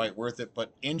wasn't quite worth it,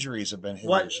 but injuries have been his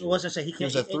What issue. was I say? He He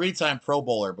was can't. a 3-time Pro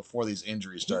Bowler before these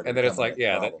injuries started. And then it's becoming like, a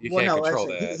yeah, problem. that you can't control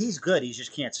that. He's good. He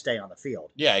just can't stay on the field.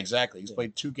 Yeah, exactly. He's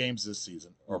played 2 games this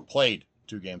season, or played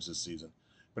 2 games this season,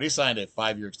 but he signed a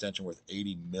 5-year extension worth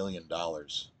 $80 million.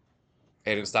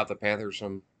 Hey, didn't stop the Panthers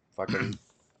from fucking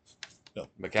No,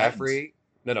 McCaffrey.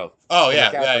 No. Oh from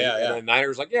yeah, McCaffrey. yeah. And the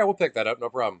Niners like, yeah, we'll pick that up, no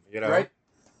problem. You know, Right.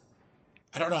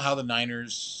 I don't know how the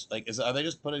Niners are they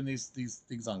just putting these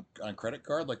things on credit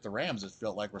card like the Rams? It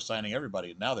felt like we're signing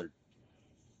everybody, and now they're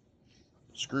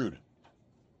screwed.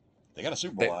 They got a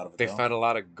Super Bowl out of it. They though. found a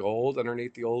lot of gold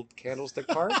underneath the old Candlestick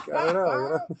Park. I don't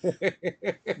know.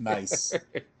 Nice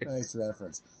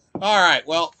reference. All right,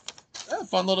 well,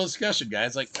 fun little discussion,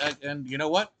 guys. And you know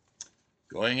what?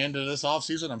 Going into this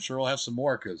offseason, I'm sure we'll have some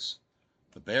more because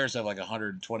the Bears have like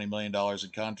 $120 million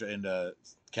in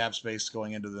cap space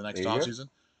going into the next There you go. offseason.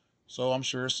 So I'm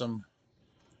sure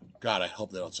God, I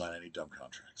hope they don't sign any dumb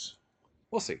contracts.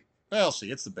 We'll see. Well,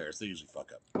 see, it's the Bears. They usually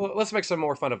fuck up. Well, let's make some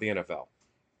more fun of the NFL.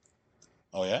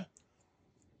 Oh, yeah?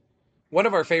 One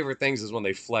of our favorite things is when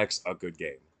they flex a good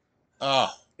game, Oh,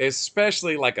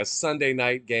 especially like a Sunday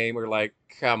night game. Or like,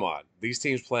 come on, these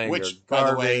teams playing which, are by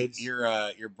garbage. the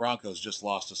way, your Broncos just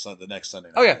lost to the next Sunday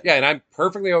night. Oh yeah, and I'm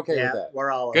perfectly okay Yeah, with that.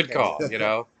 we're all Good okay call. with You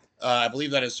know, I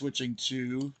believe that is switching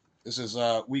to, this is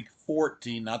week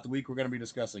 14, not the week we're going to be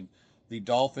discussing. The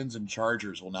Dolphins and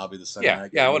Chargers will now be the Sunday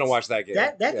night game. yeah, I want to watch that game.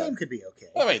 That yeah. game could be okay.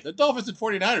 Oh, wait, the Dolphins and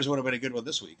 49ers would have been a good one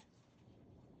this week.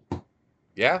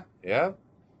 Yeah.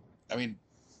 I mean,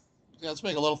 let's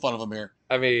make a little fun of them here.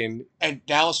 I mean, And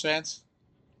Dallas fans,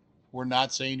 we're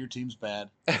not saying your team's bad.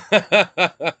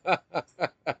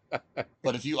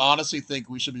 But if you honestly think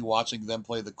we should be watching them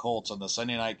play the Colts on the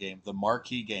Sunday night game, the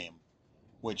marquee game,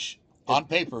 which on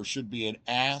paper should be an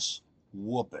ass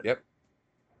whooping. Yep.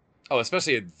 Oh,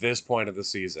 especially at this point of the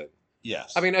season.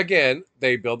 Yes. I mean, again,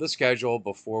 they build the schedule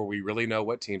before we really know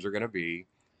what teams are going to be.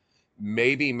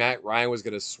 Maybe Matt Ryan was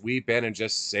going to sweep in and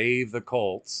just save the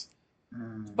Colts.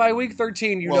 By week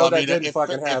 13, that didn't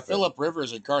fucking happen. If Phillip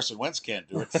Rivers and Carson Wentz can't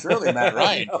do it, surely Matt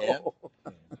Ryan can.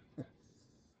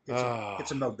 Get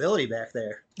some mobility back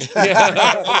there.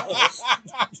 Yeah.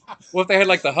 Well, if they had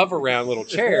like the hover around little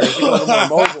chairs, it'd be a little more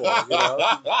mobile, you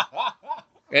know?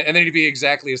 And then he'd be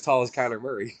exactly as tall as Kyler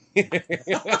Murray.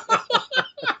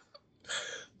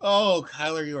 Oh,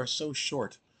 Kyler, you are so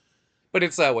short. But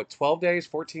it's 12 days,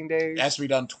 14 days? It has to be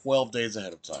done 12 days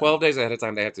ahead of time. 12 days ahead of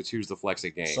time, they have to choose the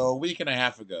flexing game. So a week and a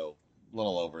half ago, a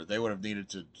little over, they would have needed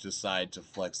to decide to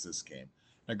flex this game.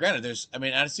 Now, granted,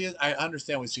 I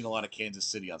understand we've seen a lot of Kansas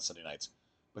City on Sunday nights,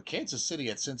 but Kansas City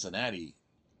at Cincinnati,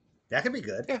 That could be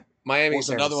good. Yeah. Miami, Was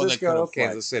San another one they could Francisco, have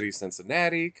Kansas flexed. City,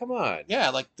 Cincinnati. Come on. yeah,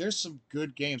 like there's some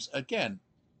good games. Again,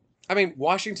 I mean,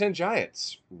 Washington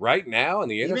Giants right now in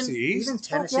the NFC East. Even Fuck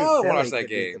Tennessee, yeah, I wanna Philly watch that could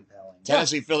be game. compelling.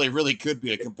 Tennessee Philly really could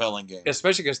be a compelling game.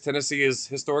 Especially because Tennessee has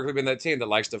historically been that team that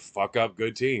likes to fuck up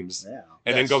good teams Yeah.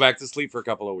 and then Yes. go back to sleep for a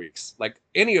couple of weeks. Like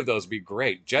any of those would be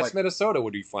great. Jets, Like- Minnesota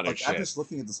would be fun as Like, shit. I'm just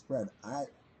looking at the spread. I'd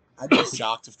I'm be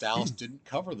shocked if Dallas didn't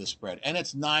cover the spread, and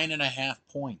it's 9.5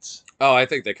 points. Oh, I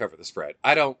think they cover the spread.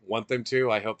 I don't want them to.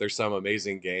 I hope there's some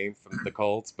amazing game from the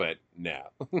Colts, but no.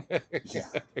 Yeah.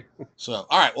 So,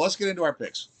 all right, well, let's get into our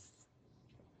picks.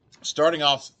 Starting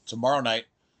off tomorrow night,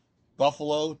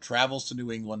 Buffalo travels to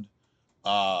New England.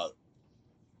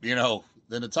 In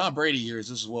the Tom Brady years,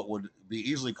 this is what would be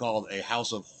easily called a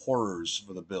house of horrors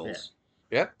for the Bills.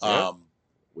 Yep.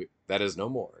 That is no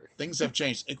more. Things have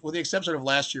changed, with the exception of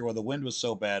last year where the wind was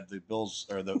so bad, the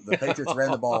Patriots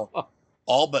ran the ball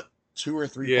all but 2 or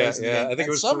 3 plays in the game. I think and it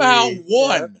was somehow 3.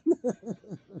 won.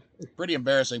 Pretty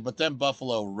embarrassing. But then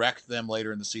Buffalo wrecked them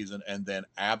later in the season and then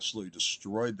absolutely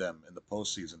destroyed them in the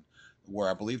postseason, where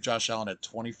I believe Josh Allen had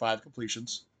 25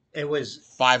 completions It was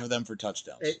 5 of them for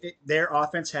touchdowns. their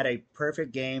offense had a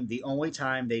perfect game. The only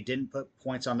time they didn't put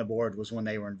points on the board was when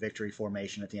they were in victory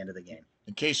formation at the end of the game.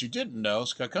 In case you didn't know,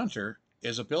 Scott Hunter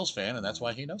is a Bills fan, and that's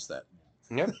why he knows that.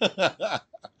 Yep.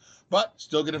 But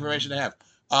still good information to have.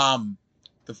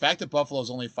 The fact that Buffalo is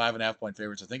only 5.5-point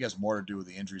favorites, I think, has more to do with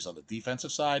the injuries on the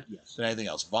defensive side than anything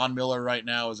else. Von Miller right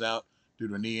now is out due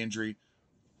to a knee injury.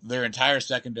 Their entire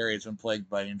secondary has been plagued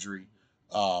by injury.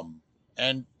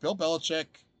 And Bill Belichick,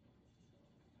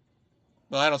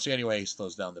 well, I don't see any way he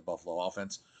slows down the Buffalo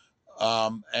offense.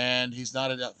 And he's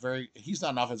not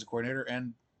an offensive coordinator,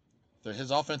 and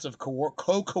his offensive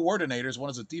co-coordinators,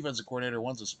 one is a defensive coordinator,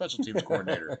 one's a special teams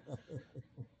coordinator.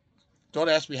 Don't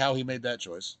ask me how he made that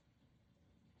choice.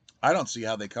 I don't see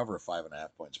how they cover a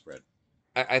 5.5-point spread.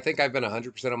 I think I've been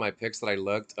 100% on my picks that I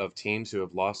looked of teams who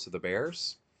have lost to the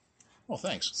Bears. Well,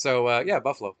 thanks. So, yeah,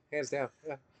 Buffalo, hands down.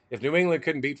 Yeah. If New England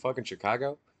couldn't beat fucking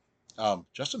Chicago.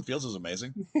 Justin Fields is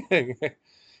amazing.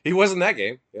 He was in that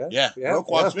game. Yeah.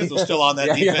 Roquan Smith was still on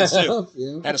that defense, too.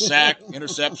 Yeah. Had a sack,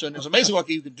 interception. It's amazing what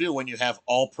you can do when you have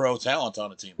all-pro talent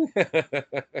on a team.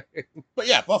 But,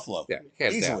 yeah, Buffalo. Yeah,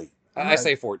 hands easily. down. I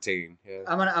say 14. Yeah.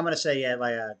 I'm gonna say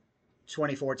like a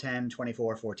 24-10,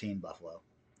 24-14 Buffalo.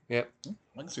 Yep.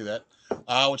 I can see that.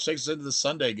 Which takes us into the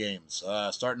Sunday games.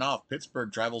 Starting off,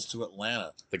 Pittsburgh travels to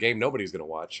Atlanta. The game nobody's going to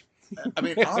watch. I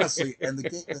mean, honestly, and the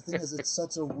thing is, it's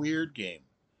such a weird game.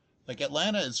 Like,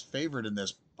 Atlanta is favored in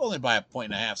this only by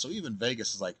 1.5, so even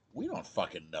Vegas is like, we don't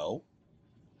fucking know.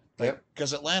 Yep.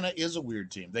 Because Atlanta is a weird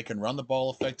team. They can run the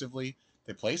ball effectively.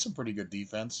 They play some pretty good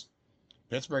defense.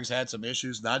 Pittsburgh's had some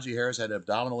issues. Najee Harris had an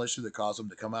abdominal issue that caused him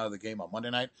to come out of the game on Monday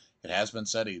night. It has been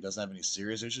said he doesn't have any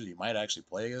serious issues. He might actually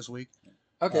play this week.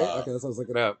 Okay. Okay, that's what I was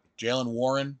looking at. Up. Jalen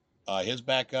Warren, his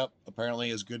backup, apparently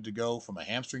is good to go from a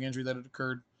hamstring injury that had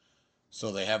occurred.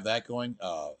 So they have that going.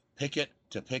 Pickett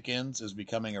to Pickens is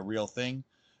becoming a real thing.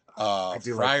 I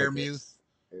do like Freiermuth.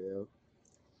 Yeah.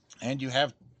 And you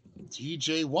have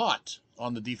TJ Watt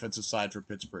on the defensive side for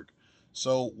Pittsburgh.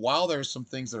 So while there's some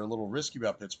things that are a little risky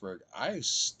about Pittsburgh, I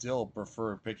still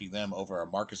prefer picking them over a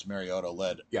Marcus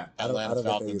Mariota-led Yeah. Atlanta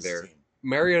Falcons there. team.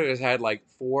 Mariota has had like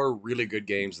 4 really good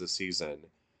games this season.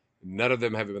 None of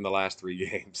them have been the last 3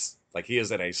 games. Like, he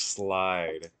is in a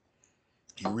slide.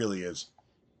 He really is.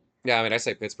 Yeah, I mean, I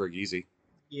say Pittsburgh easy.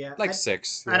 Yeah, Like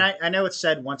 6. And I know it's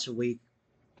said once a week,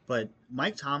 but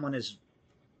Mike Tomlin is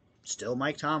still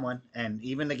Mike Tomlin, and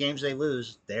even the games they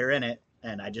lose, they're in it.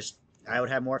 And I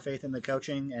would have more faith in the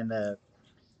coaching and the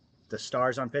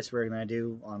stars on Pittsburgh than I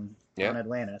do on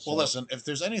Atlanta. So. Well, listen, if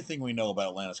there's anything we know about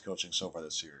Atlanta's coaching so far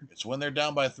this year, it's when they're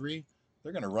down by 3,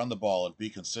 they're going to run the ball and be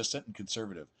consistent and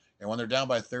conservative. And when they're down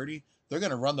by 30, they're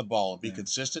going to run the ball and be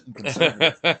consistent and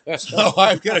conservative. So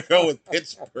I'm going to go with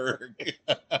Pittsburgh.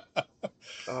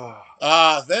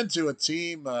 Then to a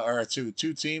team, or to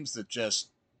 2 teams that just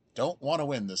don't want to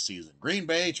win this season. Green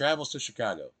Bay travels to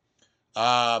Chicago.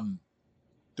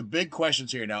 The big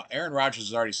questions here now, Aaron Rodgers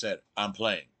has already said, I'm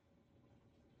playing.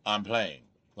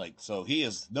 Like, so he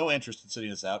has no interest in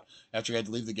sitting this out after he had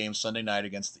to leave the game Sunday night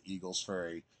against the Eagles for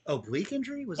a oblique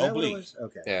injury? Was that what it Oblique. was?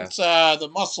 Okay. Yeah. It's the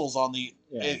muscles on the.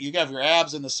 Yeah. You have your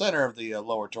abs in the center of the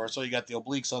lower torso. You got the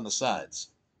obliques on the sides.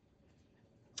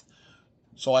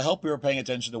 So I hope you're paying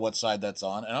attention to what side that's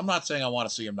on. And I'm not saying I want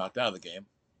to see him knocked out of the game.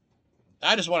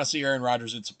 I just want to see Aaron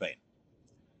Rodgers in some pain,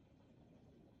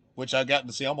 which I've gotten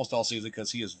to see almost all season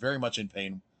because he is very much in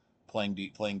pain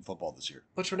playing football this year.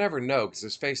 But you'll never know because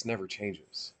his face never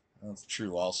changes. That's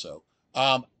true. Also,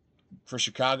 for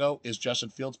Chicago, is Justin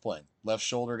Fields playing? Left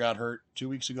shoulder got hurt 2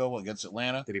 weeks ago against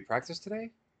Atlanta. Did he practice today?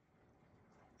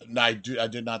 No, I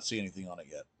did not see anything on it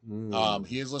yet.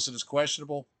 He is listed as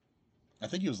questionable. I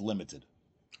think he was limited.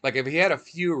 Like, if he had a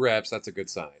few reps, that's a good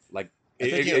sign. Like, I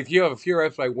think if you have a few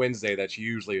reps by Wednesday, that's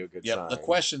usually a good Yeah. sign. The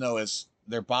question though is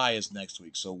their bye is next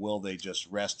week, so will they just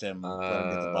rest him, let him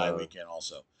get the bye weekend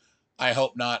also? I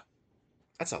hope not.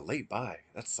 That's a late bye.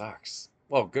 That sucks.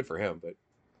 Well, good for him, but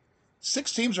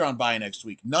 6 teams are on bye next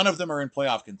week. None of them are in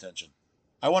playoff contention.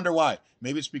 I wonder why.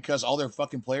 Maybe it's because all their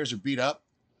fucking players are beat up.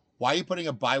 Why are you putting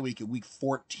a bye week at week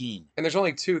 14? and there's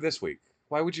only 2 this week.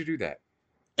 Why would you do that?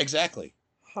 Exactly.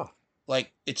 Huh.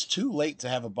 Like, it's too late to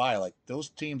have a bye. Like, those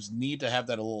teams need to have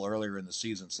that a little earlier in the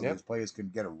season so Yep. those players can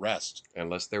get a rest.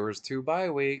 Unless there was 2 bye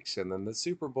weeks, and then the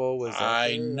Super Bowl was.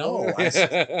 I after. know.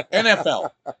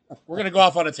 NFL. We're going to go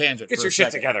off on a tangent. Get for your a shit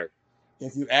second. together.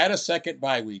 If you add a second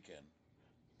bye weekend,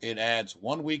 it adds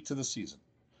 1 week to the season.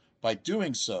 By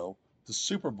doing so, the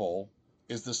Super Bowl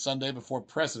is the Sunday before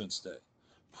President's Day.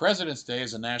 President's Day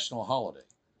is a national holiday.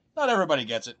 Not everybody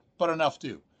gets it, but enough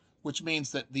do. Which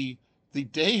means that the the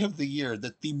day of the year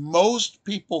that the most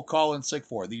people call in sick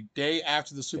for, the day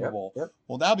after the Super Bowl,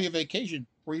 will now be a vacation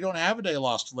where you don't have a day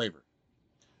lost to labor.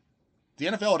 The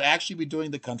NFL would actually be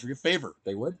doing the country a favor.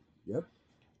 They would. Yep.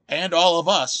 And all of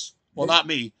us. Well, not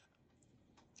me.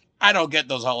 I don't get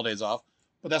those holidays off,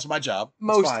 but that's my job. It's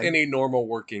Most fine. any normal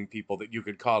working people that you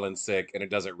could call in sick and it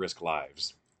doesn't risk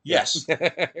lives. Yes.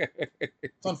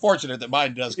 It's unfortunate that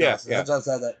mine does go. Yeah. That does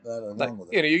have that along Like, with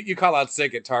it. you call out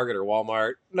sick at Target or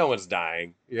Walmart, no one's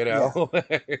dying, I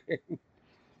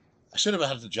should have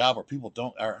had a job where people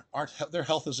aren't their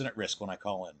health isn't at risk when I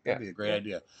call in. That'd be a great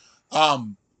idea.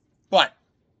 But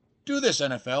do this,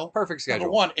 NFL. Perfect schedule.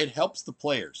 Number one, it helps the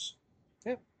players.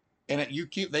 Yeah. And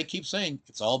they keep saying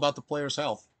it's all about the players'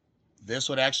 health. This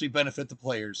would actually benefit the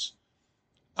players.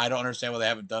 I don't understand why they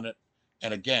haven't done it.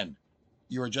 And again,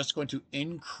 you are just going to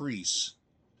increase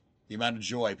the amount of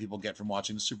joy people get from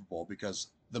watching the Super Bowl because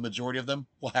the majority of them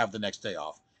will have the next day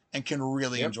off and can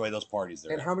really enjoy those parties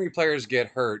there. And how many players get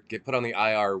hurt, get put on the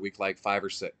IR week like 5 or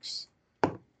 6?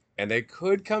 And they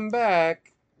could come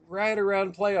back right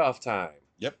around playoff time.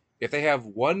 Yep. If they have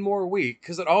one more week,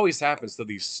 because it always happens to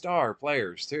these star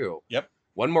players too. Yep.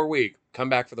 One more week, come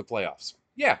back for the playoffs.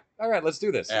 Yeah. All right, let's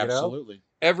do this. Absolutely.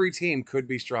 Every team could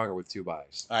be stronger with 2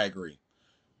 buys. I agree.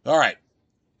 All right.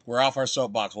 We're off our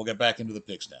soapbox. We'll get back into the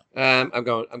picks now. I'm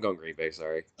going Green Bay,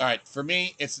 sorry. All right. For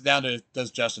me, it's down to does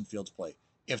Justin Fields play?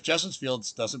 If Justin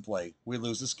Fields doesn't play, we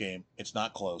lose this game. It's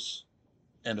not close.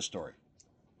 End of story.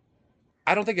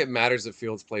 I don't think it matters if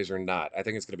Fields plays or not. I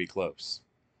think it's going to be close.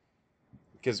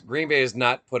 Because Green Bay has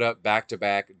not put up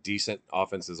back-to-back decent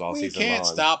offenses all season long. We can't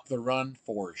stop the run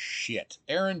for shit.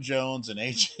 Aaron Jones and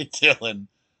A.J. Dillon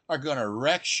are going to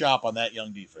wreck shop on that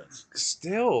young defense.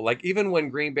 Still, like even when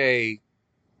Green Bay,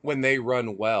 when they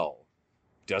run well,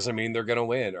 doesn't mean they're going to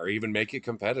win or even make it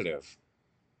competitive.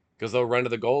 Because they'll run to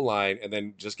the goal line and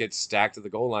then just get stacked to the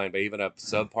goal line by even a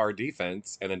subpar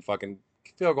defense and then fucking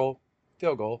field goal,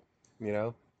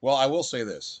 Well, I will say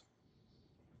this.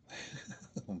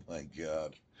 Oh, my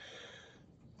God.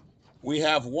 We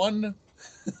have one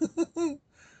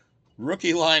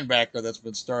rookie linebacker that's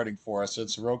been starting for us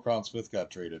since Roquan Smith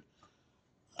got traded.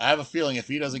 I have a feeling if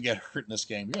he doesn't get hurt in this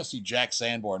game, you're going to see Jack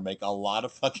Sanborn make a lot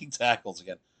of fucking tackles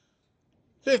again.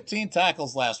 15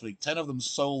 tackles last week, 10 of them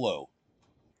solo.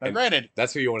 Now, And granted,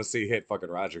 that's who you want to see hit fucking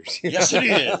Rodgers. yes, it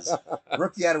is.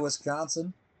 Rookie out of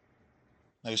Wisconsin.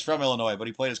 Now, he's from Illinois, but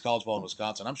he played his college ball in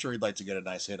Wisconsin. I'm sure he'd like to get a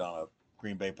nice hit on a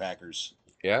Green Bay Packers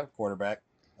Yeah? quarterback.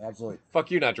 Absolutely.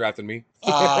 Fuck you not drafting me.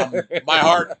 My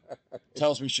heart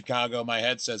tells me Chicago. My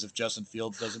head says if Justin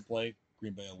Fields doesn't play,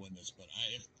 Green Bay will win this. But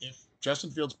if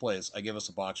Justin Fields plays, I give us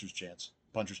a puncher's chance.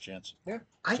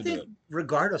 I think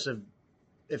regardless of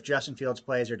if Justin Fields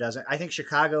plays or doesn't, I think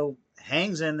Chicago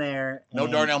hangs in there. No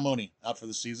and Darnell Mooney out for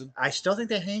the season. I still think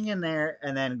they hang in there,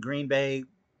 and then Green Bay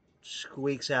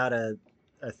squeaks out a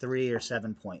 3 or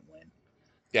 7 point win.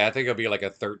 Yeah, I think it'll be like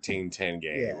a 13-10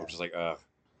 game. Yeah. Which is like, All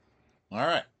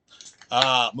right.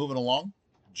 Moving along.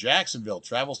 Jacksonville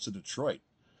travels to Detroit.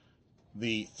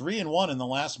 The 3-1 in the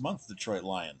last month, Detroit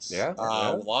Lions. Yeah.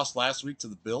 Lost last week to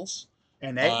the Bills.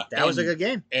 And that was a good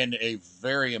game. In a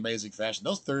very amazing fashion.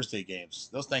 Those Thursday games,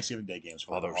 those Thanksgiving Day games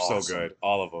were they're awesome. so good.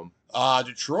 All of them.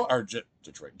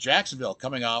 Jacksonville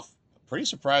coming off a pretty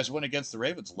surprise win against the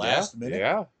Ravens last minute.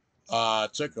 Yeah.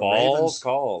 Took a Balls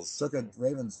calls. Took a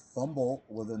Ravens fumble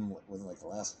within like the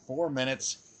last 4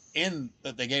 minutes in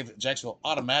that they gave Jacksonville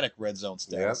automatic red zone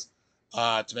status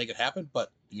to make it happen.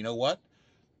 But you know what?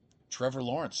 Trevor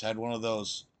Lawrence had one of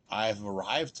those I've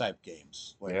arrived type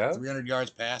games, like 300 yards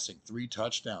passing, 3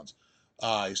 touchdowns.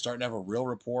 He's starting to have a real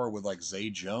rapport with like Zay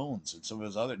Jones and some of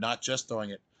his other, not just throwing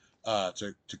it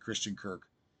to Christian Kirk.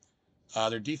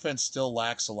 Their defense still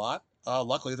lacks a lot.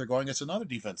 Luckily, they're going against another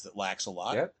defense that lacks a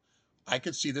lot. Yep. I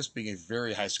could see this being a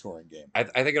very high scoring game. I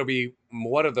think it'll be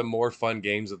one of the more fun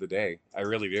games of the day. I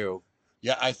really do.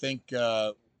 Yeah, I think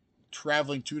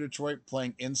traveling to Detroit,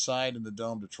 playing inside in the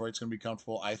Dome, Detroit's going to be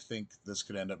comfortable. I think this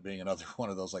could end up being another one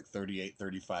of those like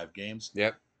 38-35 games.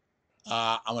 Yep.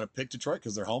 I'm going to pick Detroit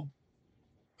because they're home.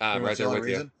 I'm right there with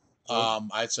you.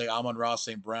 I'd say Amon-Ra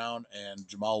St. Brown and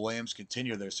Jamal Williams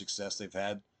continue their success they've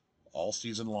had all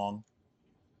season long.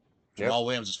 Jamal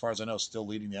Williams, as far as I know, is still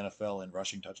leading the NFL in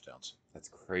rushing touchdowns. That's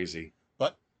crazy.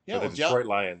 But yeah, For the Detroit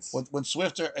Lions. When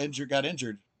Swift got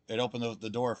injured, it opened the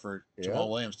door for Jamal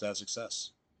Williams to have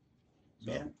success.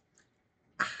 So. Yeah.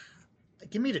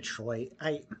 Give me Detroit.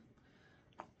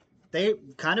 They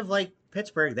kind of like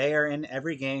Pittsburgh. They are in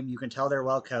every game. You can tell they're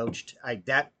well coached.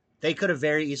 They could have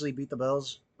very easily beat the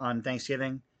Bills on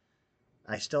Thanksgiving.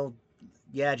 Jacksonville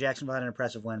had an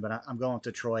impressive win, but I'm going with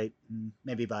Detroit,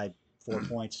 maybe by 4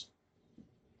 points.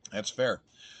 That's fair.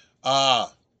 The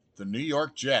New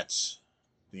York Jets,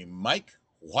 the Mike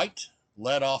White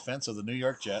led offense of the New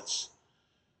York Jets,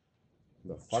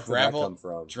 The fuck did that come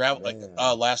from? like Man.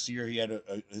 last year he had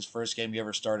his first game he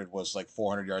ever started was like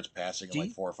 400 yards passing and Do like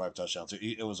you- 4 or 5 touchdowns.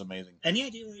 It was amazing. Any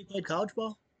idea where he played college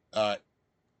ball? Uh,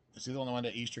 is he the only one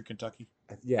at Eastern Kentucky?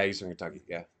 Yeah, Eastern Kentucky.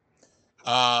 Yeah.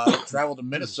 Traveled to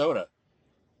Minnesota,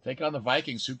 take on the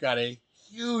Vikings, who got a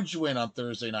huge win on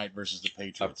Thursday night versus the A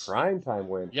Patriots. primetime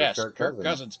win Yes, for Kirk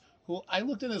Cousins, who I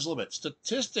looked into this a little bit,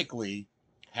 statistically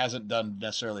hasn't done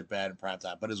necessarily bad in prime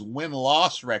time, but his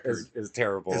win-loss record is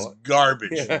terrible. is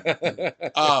garbage. Yeah.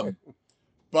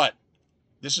 But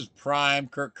this is prime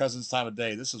Kirk Cousins time of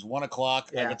day. This is 1 o'clock.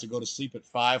 I Yeah. get to go to sleep at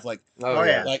 5, like oh, Oh,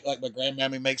 yeah. yeah. like my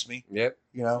grandmammy makes me. Yep.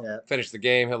 You know. Yeah. Finished the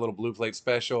game. Had a little blue plate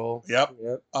special. Yep.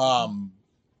 Yep.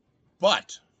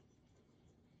 But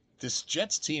this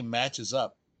Jets team matches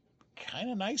up kind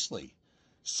of nicely.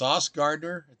 Sauce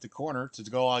Gardner at the corner to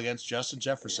go against Justin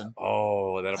Jefferson.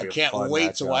 Oh, that'll I be a can't fun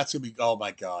wait to matchup. watch. It's gonna be. Oh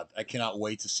my god, I cannot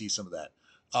wait to see some of that.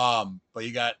 But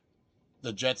you got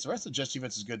the Jets. The rest of the Jets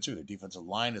defense is good too. Their defensive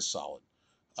line is solid.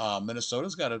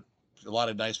 Minnesota's got a lot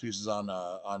of nice pieces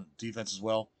on defense as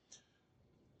well.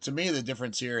 To me, the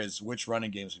difference here is which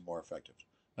running games are more effective.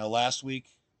 Now, last week,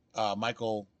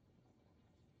 Michael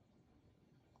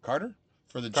Carter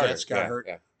for the Jets got hurt.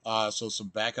 Yeah. So some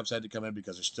backups had to come in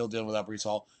because they're still dealing with Brees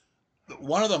Hall.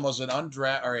 One of them was an a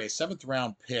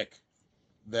 7th-round pick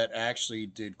that actually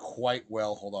did quite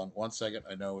well. Hold on 1 second.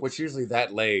 I know. Which usually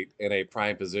that late in a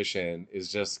prime position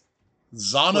is just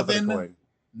flipping a Zonovan coin.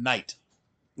 Knight.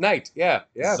 Knight. Yeah.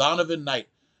 Yeah. Zonovan Knight.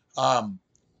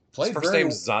 Played His first very,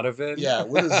 name's Zonovan. Yeah,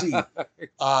 with a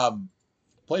Z.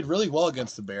 Played really well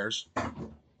against the Bears.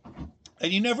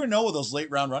 And you never know with those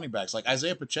late round running backs, like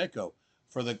Isaiah Pacheco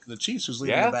for the Chiefs, who's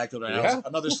leading the backfield right now, Yeah.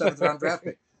 another 7th-round draft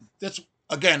pick. This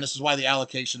is why the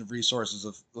allocation of resources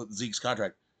of Zeke's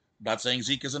contract. I'm not saying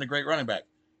Zeke isn't a great running back.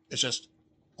 It's just,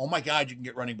 oh my God, you can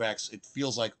get running backs. It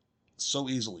feels like so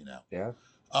easily now. Yeah.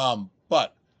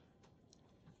 But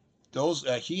those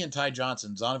he and Ty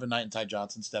Johnson, Zonovan Knight and Ty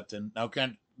Johnson stepped in. Now,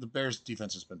 the Bears'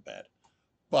 defense has been bad,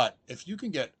 but if you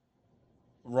can get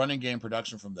running game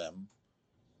production from them,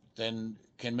 then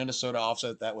can Minnesota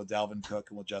offset that with Dalvin Cook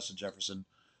and with Justin Jefferson?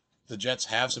 The Jets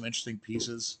have some interesting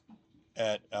pieces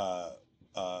at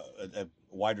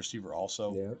wide receiver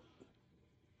also. Yeah.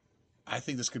 I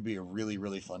think this could be a really,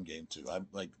 really fun game too. I'm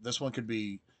like, this one could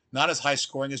be not as high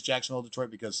scoring as Jacksonville,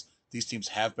 Detroit, because these teams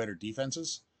have better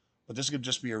defenses, but this could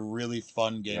just be a really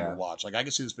fun game to watch. Like I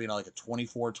could see this being like a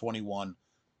 24-21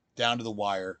 down to the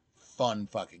wire, fun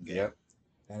fucking game. Yep.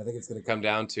 And I think it's going to come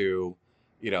down to,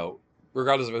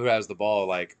 regardless of who has the ball,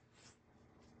 like,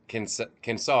 can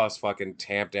Sauce fucking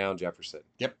tamp down Jefferson?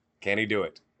 Yep. Can he do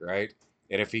it? Right?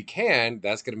 And if he can,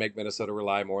 that's going to make Minnesota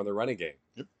rely more on the running game.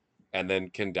 Yep. And then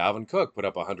can Dalvin Cook put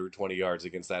up 120 yards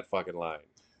against that fucking line?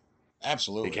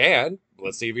 Absolutely. He can.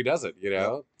 Let's see if he does it,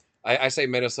 Yep. I say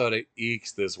Minnesota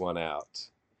ekes this one out.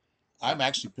 I'm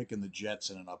actually picking the Jets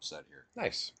in an upset here.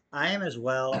 Nice. I am as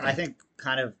well. I think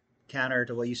kind of counter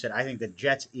to what you said. I think the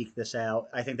Jets eke this out.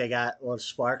 I think they got a little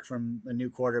spark from a new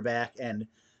quarterback, and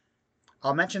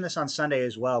I'll mention this on Sunday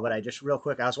as well. But I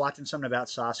was watching something about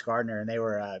Sauce Gardner,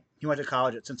 and he went to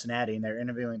college at Cincinnati, and they're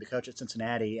interviewing the coach at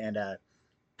Cincinnati, and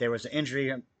there was an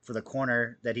injury for the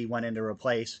corner that he went in to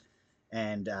replace,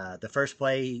 and the first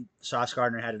play Sauce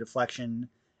Gardner had a deflection,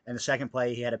 and the second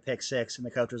play he had a pick six, and the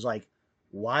coach was like,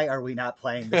 "Why are we not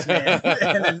playing this man?"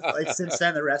 And then, since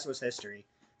then, the rest was history.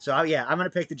 So, I'm going to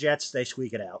pick the Jets. They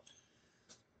squeak it out.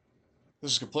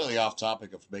 This is completely off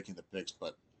topic of making the picks,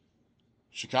 but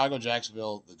Chicago,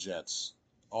 Jacksonville, the Jets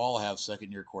all have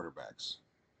second-year quarterbacks.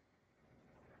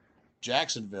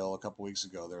 Jacksonville, a couple weeks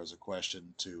ago, there was a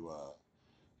question to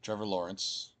Trevor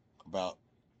Lawrence about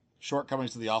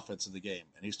shortcomings to the offense in the game,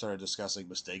 and he started discussing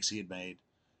mistakes he had made,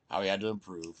 how he had to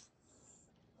improve.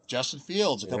 Justin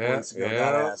Fields, a couple weeks ago,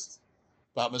 got asked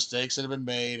about mistakes that have been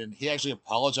made, and he actually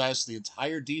apologized to the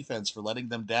entire defense for letting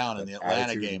them down in the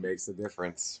Atlanta game. Makes a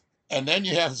difference. And then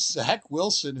you have Zach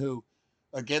Wilson, who,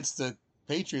 against the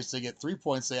Patriots, they get 3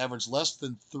 points. They average less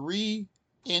than 3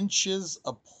 inches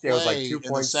of play It was like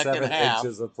in the second 2.7 half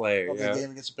inches of play. of the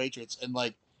game against the Patriots. And,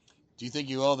 do you think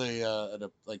you owe do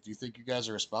you think you guys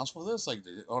are responsible for this? Do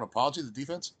you owe an apology to the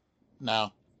defense?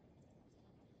 No.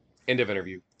 End of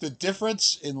interview. The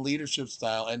difference in leadership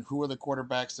style and who are the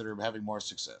quarterbacks that are having more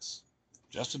success?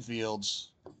 Justin Fields,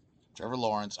 Trevor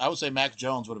Lawrence. I would say Mac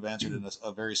Jones would have answered in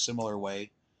a very similar way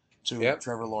to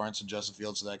Trevor Lawrence and Justin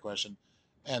Fields to that question.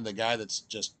 And the guy that's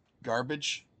just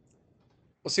garbage,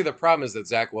 Well, see, the problem is that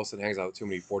Zach Wilson hangs out with too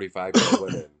many 45-year-old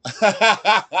women.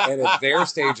 And at their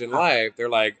stage in life, they're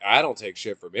like, I don't take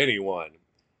shit from anyone.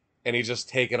 And he's just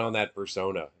taking on that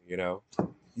persona, you know?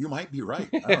 You might be right.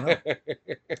 I don't know.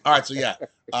 All right, so yeah,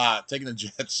 taking the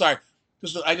Jets. Sorry,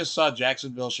 I just saw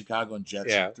Jacksonville, Chicago, and Jets.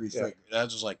 Yeah, Three. yeah. That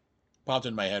just like popped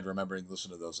in my head, remembering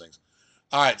listening to those things.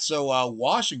 All right, so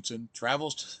Washington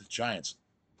travels to the Giants.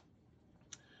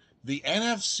 The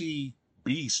NFC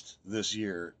beast this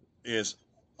year is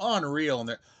unreal,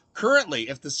 and currently,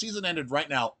 if the season ended right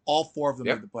now, all four of them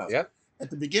Yep, made the playoffs. yep. At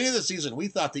the beginning of the season, we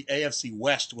thought the AFC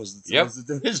West was the, Yep. was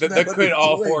the division That would could be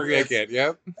all doing four this. make it,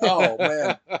 yep. Oh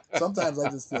man, sometimes I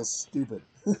just feel stupid.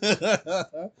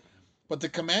 But the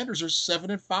Commanders are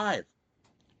 7-5,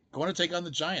 going to take on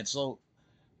the Giants. So,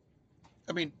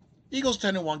 I mean, Eagles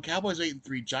 10-1, Cowboys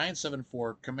 8-3, Giants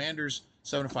 7-4, Commanders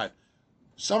 7-5.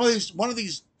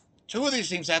 Two of these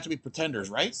teams have to be pretenders,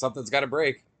 right? Something's got to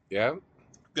break. Yeah.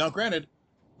 Now, granted,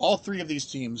 all three of these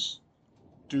teams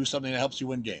do something that helps you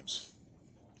win games.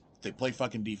 They play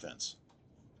fucking defense.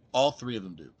 All three of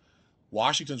them do.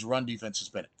 Washington's run defense has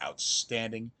been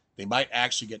outstanding. They might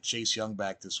actually get Chase Young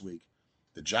back this week.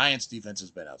 The Giants' defense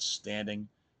has been outstanding.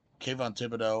 Kayvon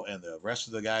Thibodeau and the rest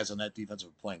of the guys on that defense are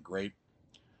playing great.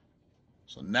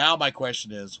 So now my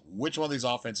question is, which one of these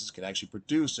offenses can actually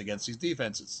produce against these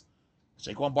defenses?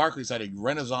 Saquon Barkley's had a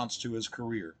renaissance to his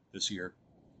career this year,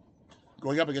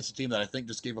 going up against a team that I think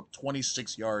just gave up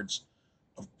 26 yards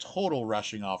of total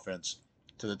rushing offense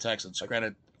to the Texans.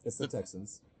 Granted, It's the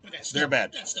Texans. they're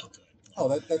bad. That's still good. Oh,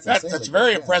 that's That's insanely very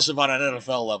good, yeah. impressive on an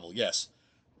NFL level, yes.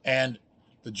 And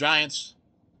the Giants,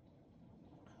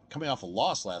 coming off a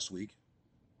loss last week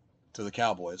to the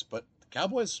Cowboys, but the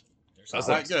Cowboys are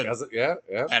quite good. Yeah,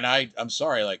 yeah. And I'm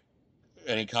sorry, like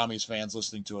any commies fans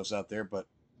listening to us out there, but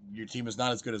your team is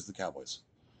not as good as the Cowboys.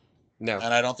 No.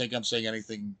 And I don't think I'm saying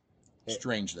anything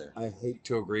strange there. I hate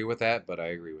To agree with that, but I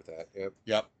agree with that. Yep.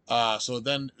 Yep. So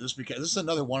then this is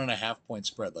another 1.5 point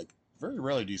spread. Like very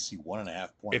rarely do you see 1.5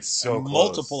 points. It's so And close.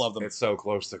 multiple of them. It's so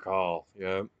close to call.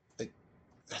 Yeah.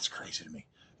 That's crazy to me.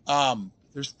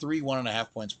 There's 3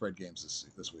 1.5 point spread games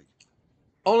this week.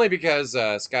 Only because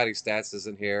Scotty Stats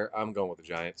isn't here. I'm going with the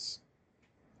Giants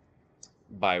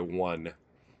by 1.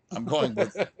 I'm going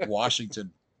with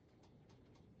Washington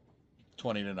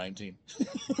 20-19.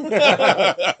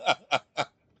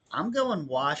 I'm going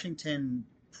Washington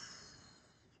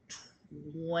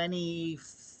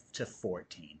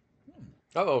 20-14.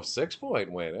 Oh,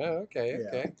 6-point win. Oh, okay, Yeah.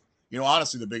 okay. You know,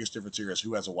 honestly, the biggest difference here is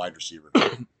who has a wide receiver.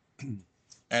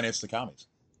 And it's the commies.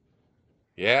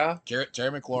 Yeah, Terry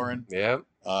McLaurin, yeah.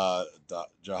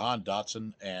 Jahan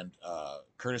Dotson, and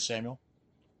Curtis Samuel.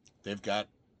 They've got.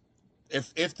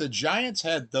 If the Giants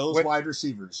had those What- wide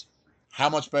receivers, how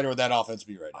much better would that offense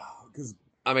be right now? because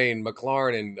I mean,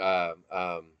 McLaurin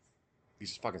and he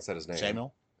just fucking said his name.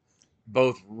 Samuel?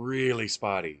 Both really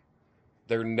spotty.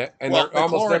 They're Well, they're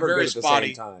almost McLaurin never very good at the spotty.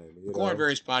 same time. You McLaurin know?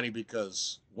 very spotty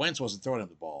because Wentz wasn't throwing him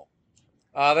the ball.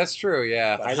 That's true.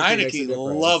 Yeah. But Heineke makes a Heineke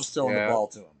difference. loves throwing Yeah. the ball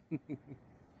to him.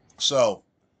 So,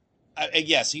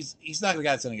 yes, he's not the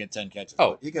guy that's going to get 10 catches.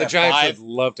 Oh, he can the have Giants 5. would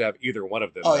love to have either one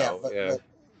of them. Oh, yeah, though.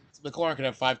 but McLaurin can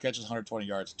have 5 catches, 120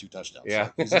 yards, and 2 touchdowns. Yeah.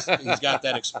 He's got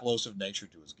that explosive nature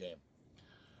to his game.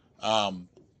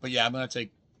 But yeah, I'm gonna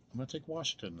take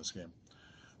Washington in this game.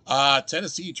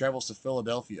 Tennessee travels to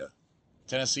Philadelphia.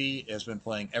 Tennessee has been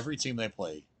playing every team they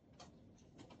play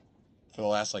for the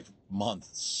last month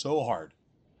so hard.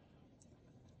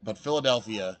 But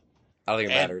Philadelphia, I don't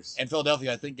think it matters. and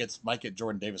Philadelphia, I think might get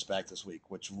Jordan Davis back this week,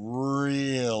 which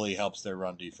really helps their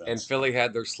run defense. And Philly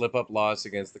had their slip-up loss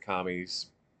against the Commies.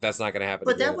 That's not going to happen.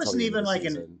 But again that until wasn't the end even of the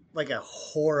season. a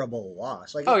horrible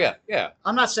loss. Like, Oh yeah, yeah.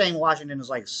 I'm not saying Washington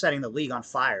is setting the league on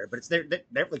fire, but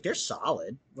they're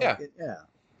solid. Yeah. Yeah.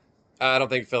 I don't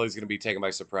think Philly's going to be taken by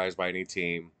surprise by any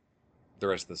team the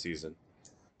rest of the season.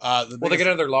 The Will they biggest- get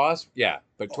another loss? Yeah,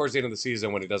 but towards the end of the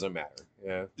season when it doesn't matter.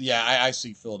 Yeah. Yeah, I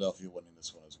see Philadelphia winning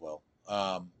this one as well.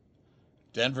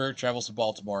 Denver travels to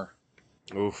Baltimore.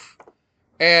 Oof.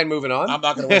 And moving on. I'm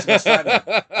not going to waste much time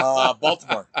here.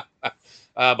 Baltimore.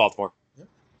 Baltimore.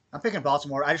 I'm picking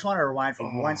Baltimore. I just want to rewind for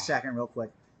Oh. 1 second, real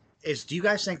quick. Do you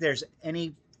guys think there's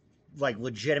any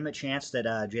legitimate chance that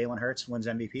Jalen Hurts wins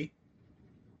MVP?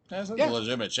 That's a Yeah.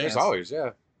 legitimate chance. There's always,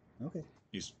 yeah. Okay.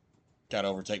 He's got to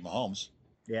overtake Mahomes.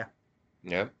 Yeah.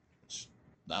 Yeah.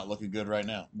 Not looking good right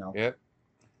now. No. Yeah.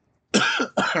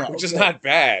 Which is not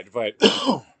bad, but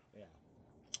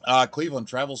Cleveland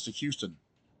travels to Houston.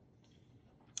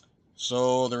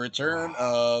 So the return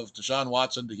of Deshaun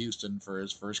Watson to Houston for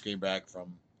his first game back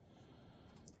from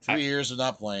 3 years of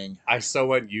not playing. I so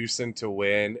want Houston to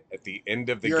win at the end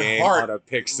of the Your game heart on a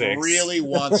pick six. really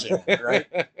wants it, right?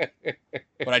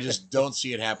 But I just don't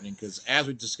see it happening because, as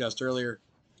we discussed earlier,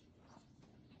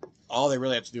 all they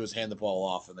really have to do is hand the ball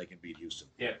off and they can beat Houston.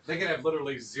 Yeah, they can have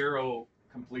literally 0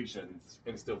 completions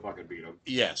and still fucking beat them.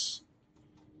 Yes.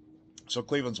 So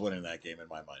Cleveland's winning that game in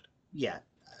my mind. Yeah,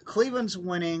 Cleveland's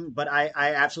winning, but I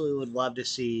absolutely would love to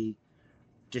see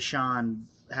Deshaun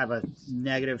have a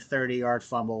negative 30-yard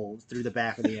fumble through the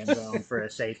back of the end zone for a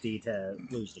safety to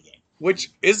lose the game.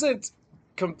 Which isn't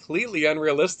completely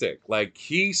unrealistic. Like,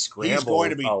 he scrambled He's going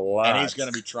to be, a lot. and he's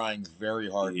going to be trying very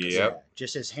hard. Yep. Yeah,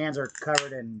 just his hands are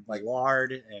covered in Like-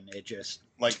 lard, and it just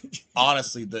Like,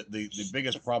 honestly, the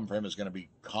biggest problem for him is going to be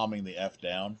calming the F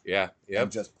down Yeah, yep,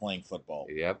 and just playing football.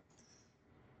 yep.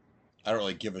 I don't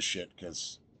really give a shit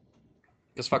because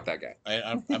Just fuck that guy.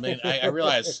 I mean, I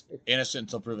realize innocent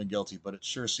until proven guilty, but it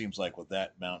sure seems like with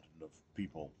that mountain of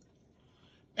people.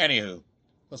 Anywho,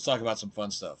 let's talk about some fun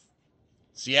stuff.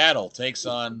 Seattle takes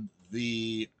on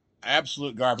the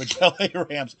absolute garbage LA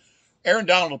Rams. Aaron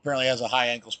Donald apparently has a high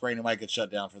ankle sprain and might get shut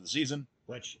down for the season.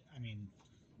 which I mean,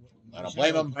 I don't he's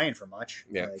blame not really him. playing for much.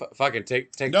 Yeah, Like, fucking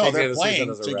take No, take the end they're of the playing season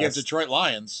as to a give rest. Detroit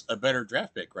Lions a better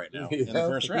draft pick right now in the Yep,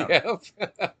 first round. Yep.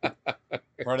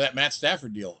 Part of that Matt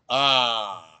Stafford deal.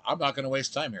 I'm not going to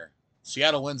waste time here.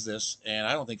 Seattle wins this, and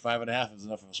I don't think 5.5 is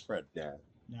enough of a spread. Yeah.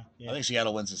 no, I yeah. think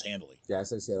Seattle wins this handily. Yeah, I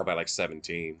say Seattle. By like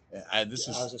 17. This I was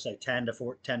is gonna say 10 to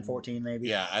 14 maybe.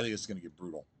 Yeah, I think it's going to get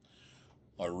brutal.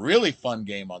 A really fun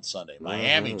game on Sunday.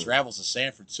 Miami Mhm. travels to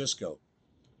San Francisco.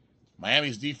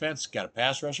 Miami's defense got a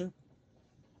pass rusher.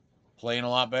 Playing a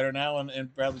lot better now in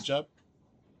Bradley Chubb.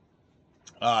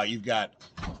 You've got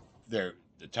the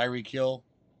Tyreek Hill.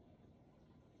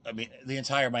 I mean, the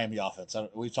entire Miami offense.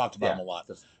 We've talked about them a lot.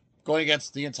 Going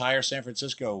against the entire San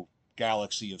Francisco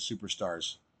galaxy of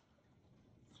superstars.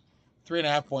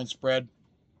 3.5 point spread.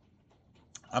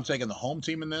 I'm taking the home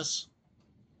team in this.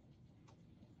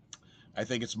 I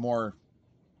think it's more.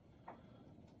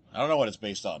 I don't know what it's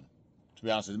based on, to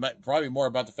be honest. It might probably more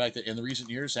about the fact that in the recent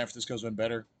years, San Francisco's been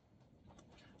better.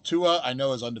 Tua, I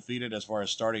know, is undefeated as far as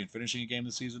starting and finishing a game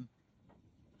this season.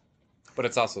 But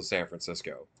it's also San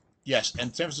Francisco. Yes,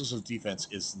 and San Francisco's defense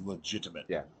is legitimate.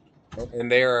 Yeah.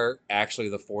 And they are actually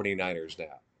the 49ers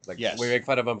now. Like, Yes. we make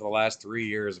fun of them for the last 3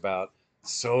 years about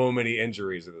so many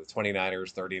injuries of the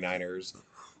 29ers, 39ers.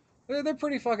 They're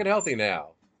pretty fucking healthy now.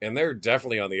 And they're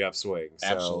definitely on the upswing. So,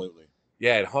 Absolutely.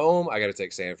 yeah, at home, I got to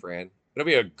take San Fran. It'll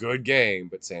be a good game,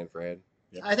 but San Fran.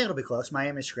 Yep. I think it'll be close.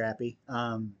 Miami's scrappy.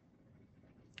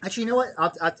 Actually, you know what?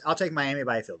 I'll take Miami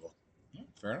by a field goal. Yeah,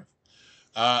 fair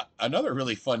enough. Another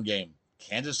really fun game.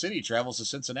 Kansas City travels to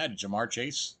Cincinnati. Jamar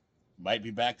Chase might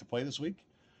be back to play this week.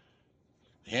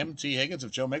 Him, T. Higgins, if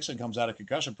Joe Mixon comes out of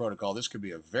concussion protocol, this could be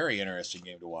a very interesting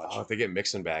game to watch. Oh, if they get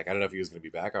Mixon back, I don't know if he was going to be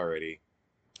back already.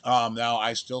 Now,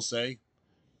 I still say,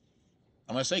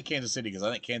 I'm going to say Kansas City because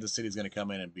I think Kansas City is going to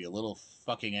come in and be a little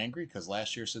fucking angry because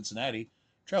last year Cincinnati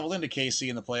traveled into KC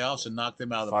in the playoffs and knocked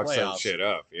them out of the Fuck some playoffs. shit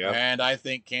up, yeah. And I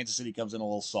think Kansas City comes in a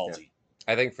little salty.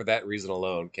 I think for that reason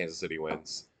alone, Kansas City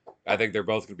wins. I think they're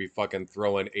both going to be fucking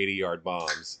throwing 80-yard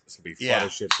bombs. It's going to be fun Yeah.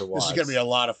 as shit to watch. This is going to be a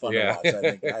lot of fun Yeah. to watch. I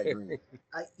think. I agree.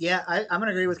 I'm going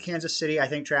to agree with Kansas City. I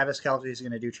think Travis Kelce is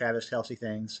going to do Travis Kelce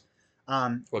things.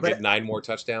 We'll But- get 9 more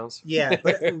touchdowns. Yeah,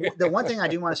 but the one thing I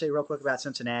do want to say real quick about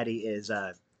Cincinnati is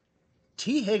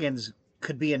T. Higgins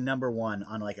could be a number one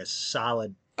on like a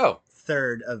solid Oh,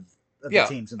 third of Yeah. the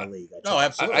teams in the league. I'd No, say.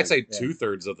 absolutely. I'd say Yeah.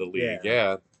 2/3 of the league.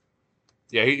 Yeah.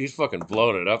 Yeah, he's fucking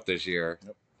blowing it up this year.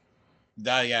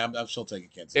 Yeah, I'm still taking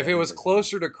Kansas City. If it was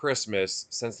closer to Christmas,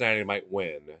 Cincinnati might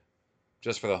win,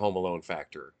 just for the Home Alone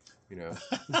factor. You know.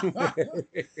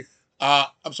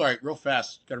 I'm sorry, real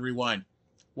fast. Got to rewind.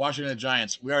 Washington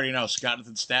Giants. We already know Scotty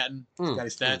Staten. Scotty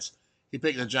Stats. He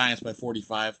picked the Giants by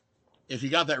 45. If he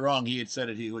got that wrong, he had said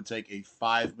that he would take a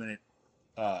 5-minute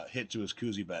hit to his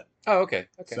koozie bet. Oh, okay.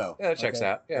 Okay. So, yeah, that checks okay.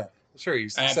 out. Yeah. Sure, you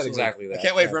said Absolutely. exactly that. I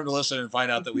can't wait for him to listen and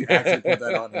find out that we actually put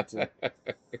that on here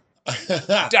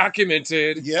too.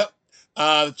 Documented. Yep.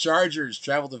 The Chargers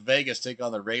travel to Vegas, take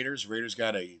on the Raiders. Raiders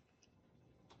got a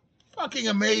fucking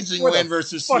amazing Where the win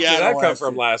versus Fuck did Seattle. that come last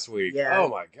from week. last week? Yeah. Oh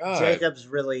my god. Jacobs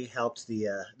really helped the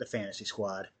fantasy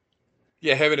squad.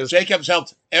 Yeah, him and his Jacobs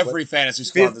helped every fantasy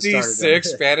squad that started.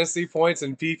 56 fantasy points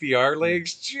in PPR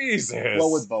leagues. Jesus.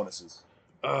 Well, with bonuses.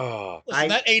 Oh. Listen,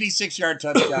 that 86-yard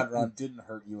touchdown run didn't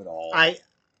hurt you at all. Yeah.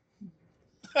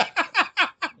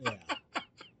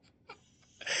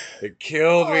 It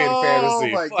killed me in Oh,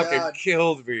 fantasy. my Fucking God.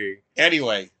 killed me.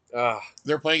 Anyway, Ah.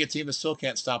 they're playing a team that still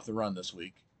can't stop the run this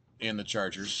week in the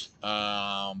Chargers.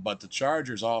 But the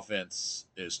Chargers offense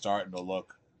is starting to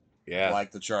look Yeah.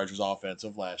 like the Chargers' offense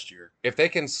of last year. If they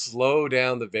can slow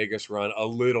down the Vegas run a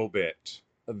little bit,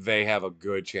 they have a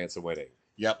good chance of winning.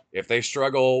 Yep. If they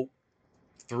struggle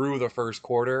through the first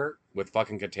quarter with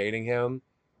fucking containing him,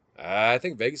 I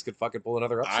think Vegas could fucking pull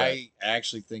another upset. I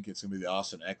actually think it's going to be the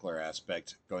Austin Eckler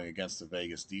aspect going against the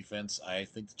Vegas defense. I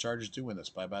think the Chargers do win this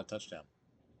by about a touchdown.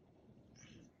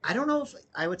 I don't know if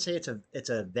I would say it's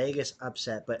a Vegas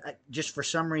upset, but just for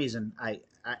some reason, I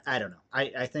don't know.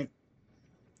 I think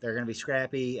they're going to be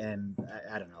scrappy, and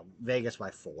I don't know. Vegas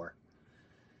by 4.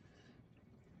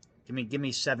 Give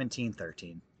me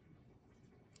 17-13.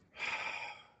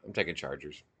 I'm taking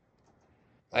Chargers.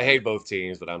 I hate both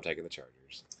teams, but I'm taking the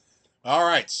Chargers. All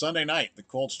right, Sunday night, the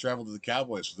Colts travel to the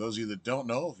Cowboys. For those of you that don't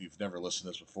know, if you've never listened to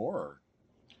this before,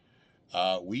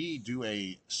 we do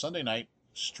a Sunday night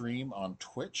stream on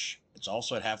Twitch. It's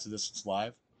also at Half the Distance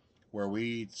Live, where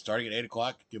we, starting at 8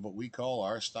 o'clock, give what we call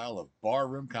our style of bar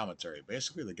room commentary.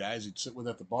 Basically, the guys you'd sit with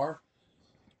at the bar,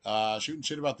 shooting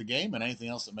shit about the game and anything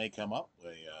else that may come up.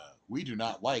 We do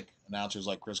not like announcers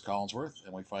like Chris Collinsworth,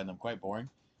 and we find them quite boring.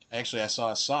 Actually, I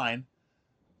saw a sign.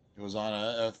 It was on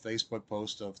a Facebook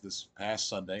post of this past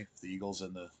Sunday, the Eagles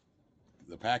and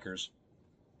the Packers.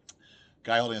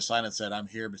 Guy holding a sign that said, "I'm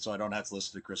here so I don't have to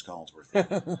listen to Chris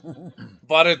Collinsworth."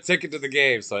 Bought a ticket to the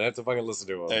game, so I have to fucking listen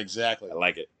to him. Exactly. I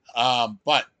like it.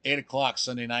 But 8 o'clock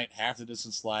Sunday night, Half the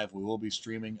Distance Live. We will be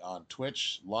streaming on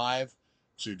Twitch live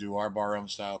to do our barroom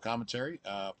style commentary.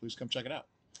 Please come check it out.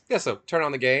 Yeah, so turn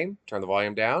on the game, turn the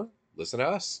volume down, listen to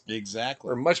us. Exactly.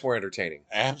 We're much more entertaining.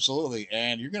 Absolutely.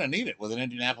 And you're going to need it with an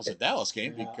Indianapolis at Dallas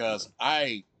game because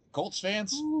Colts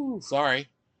fans, sorry,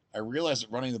 I realize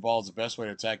that running the ball is the best way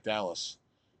to attack Dallas.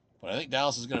 But I think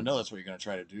Dallas is going to know that's what you're going to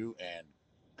try to do. And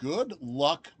good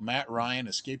luck, Matt Ryan,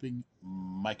 escaping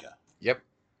Micah. Yep.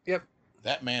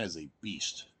 That man is a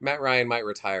beast. Matt Ryan might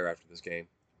retire after this game.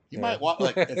 You might want,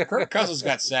 like, if Kirk Cousins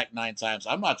got sacked 9 times,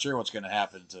 I'm not sure what's going to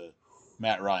happen to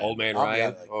Matt Ryan. Old man I'll be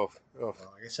Ryan. like, Oh. Well,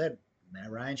 like I said,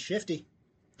 Matt Ryan's shifty.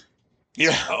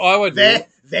 yeah. Oh, I would.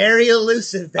 Very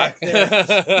elusive back there.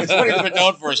 It's what he's been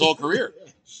known for his whole career.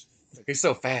 He's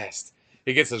so fast.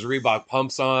 He gets his Reebok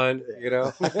pumps on, you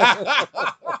know.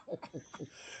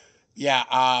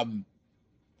 Yeah.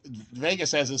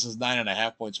 Vegas says this is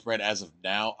 9.5 point spread as of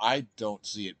now. I don't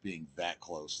see it being that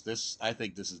close. I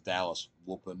think this is Dallas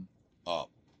whooping up.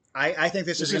 I think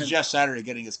this This is is Jeff Saturday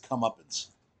getting his comeuppance.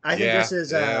 I think this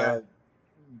is Yeah.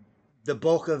 the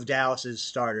bulk of Dallas's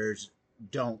starters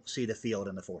don't see the field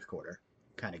in the fourth quarter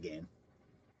kind of game.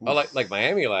 Oh, like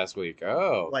Miami last week.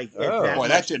 Oh, Like, if oh. that- Boy,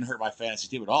 that didn't hurt my fantasy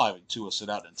team at all. Having Tua sit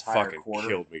out an entire Fucking quarter,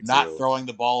 killed me, not too. throwing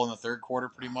the ball in the third quarter,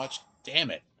 pretty much.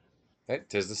 Damn it! Hey,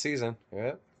 'tis the season.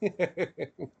 Yeah.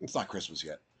 It's not Christmas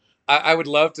yet. I would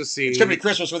love to see. It's gonna be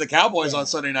Christmas for the Cowboys on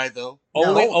Sunday night, though.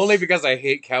 only because I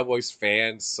hate Cowboys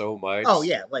fans so much. Oh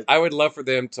yeah, like I would love for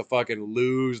them to fucking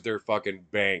lose their fucking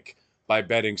bank by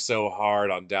betting so hard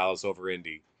on Dallas over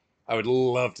Indy. I would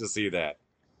love to see that.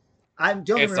 don't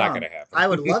get It's me not wrong. going to happen. I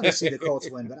would love to see the Colts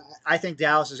win, but I think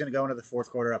Dallas is going to go into the fourth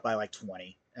quarter up by like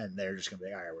 20, and they're just going to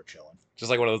be all right. We're chilling. Just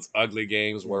like one of those ugly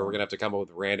games where Yeah. we're going to have to come up with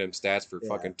random stats for Yeah.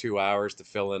 fucking 2 hours to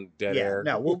fill in dead air.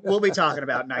 No, we'll be talking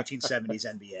about 1970s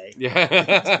NBA.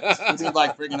 Yeah. You seem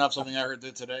like bringing up something I heard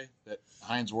today, that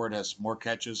Hines Ward has more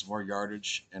catches, more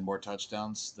yardage, and more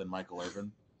touchdowns than Michael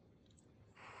Irvin.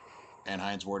 And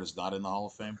Hines Ward is not in the Hall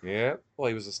of Fame. Yeah. Well,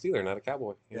 he was a Steeler, not a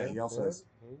Cowboy. Yeah, he also has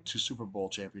 2 Super Bowl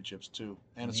championships, too,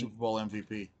 and a Super Bowl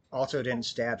MVP. Also didn't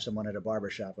stab someone at a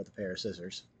barbershop with a pair of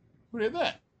scissors. Who did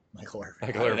that? Michael Irvin.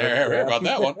 Michael I Irvin. never heard about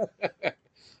that one.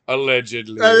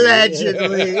 Allegedly.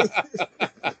 Allegedly.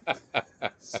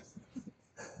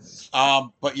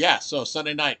 But yeah, so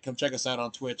Sunday night, come check us out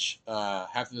on Twitch.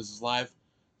 Half of this is live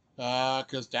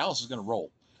because Dallas is going to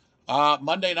roll.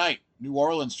 Monday night, New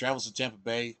Orleans travels to Tampa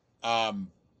Bay.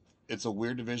 It's a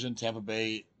weird division. Tampa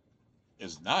Bay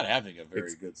is not having a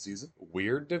very good season.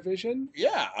 Weird division?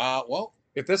 Yeah. Well,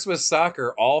 If this was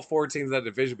soccer, all 4 teams in that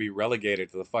division would be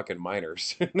relegated to the fucking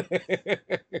minors.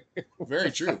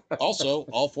 very true. Also,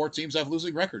 all 4 teams have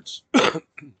losing records.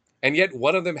 And yet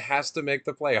one of them has to make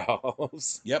the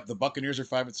playoffs. Yep, the Buccaneers are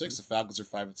 5-6, the Falcons are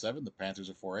 5-7, the Panthers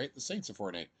are 4-8, the Saints are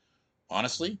 4-8.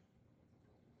 Honestly,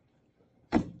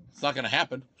 it's not going to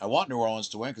happen. I want New Orleans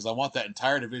to win because I want that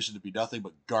entire division to be nothing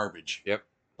but garbage. Yep.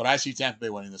 But I see Tampa Bay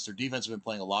winning this. Their defense has been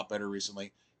playing a lot better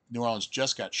recently. New Orleans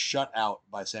just got shut out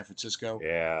by San Francisco.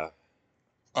 Yeah.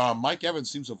 Mike Evans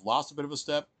seems to have lost a bit of a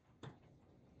step.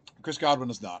 Chris Godwin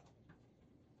is not.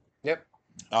 Yep.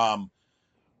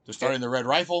 They're starting the Red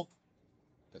Rifle.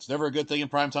 That's never a good thing in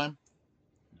primetime.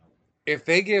 If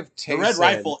they give The Taysom... Red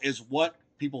Rifle is what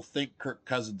people think Kirk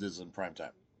Cousins is in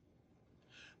primetime.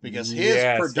 because his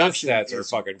production stats are is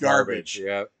fucking garbage.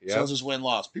 Yep. So is his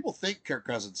win-loss. People think Kirk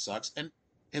Cousins sucks, and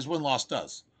his win-loss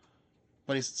does.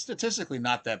 But he's statistically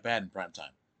not that bad in prime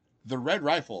time. The Red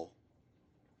Rifle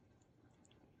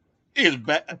is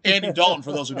bad. Andy Dalton,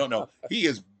 for those who don't know, he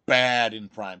is bad in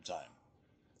prime time.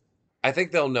 I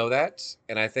think they'll know that,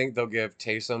 and I think they'll give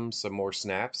Taysom some more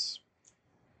snaps.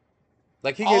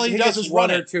 Like he All he does gets is one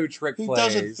run or it. two trick He plays.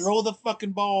 doesn't throw the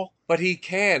fucking ball. But he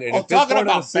can. And Oh, at this talking point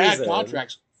about of the bad season,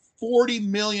 contracts. $40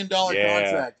 million Yeah.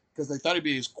 contract because they thought he'd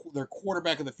be their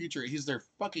quarterback of the future. He's their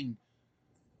fucking.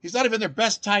 He's not even their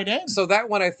best tight end. So that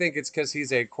one, I think it's because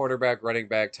he's a quarterback, running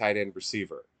back, tight end,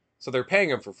 receiver. So they're paying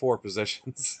him for 4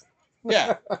 positions.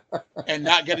 Yeah, and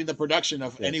not getting the production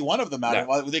of Yeah. any one of them out,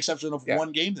 No. with the exception of Yeah.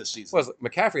 one game this season. Well,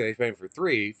 McCaffrey, they paid him for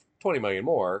 3, $20 million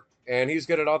more, and he's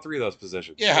good at all 3 of those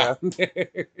positions. Yeah.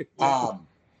 Yeah.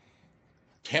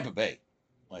 Tampa Bay,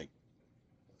 like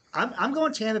I'm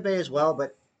going Tampa Bay as well,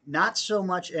 but not so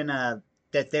much in that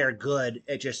they're good.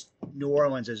 It just New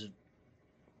Orleans is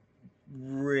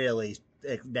really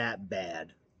that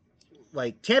bad.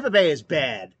 Like Tampa Bay is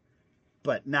bad,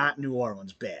 but not New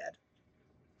Orleans bad.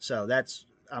 So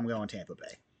I'm going Tampa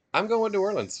Bay. I'm going New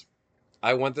Orleans.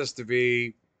 I want this to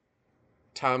be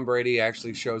Tom Brady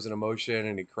actually shows an emotion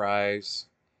and he cries.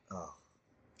 Oh.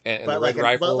 And But the like Red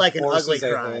Rifle like an ugly forces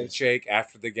a cry. handshake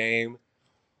after the game.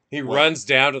 He Wait. runs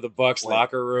down to the Bucks Wait.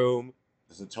 locker room.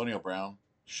 does Antonio Brown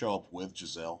show up with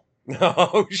Giselle?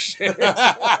 Oh shit!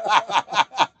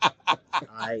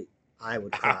 I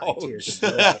would cry Ouch. tears of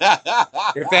joy.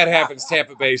 If that happens,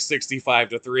 Tampa Bay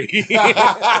 65-3.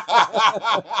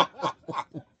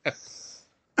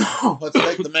 Let's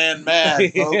make the man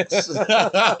mad, folks.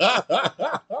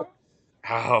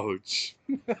 Ouch!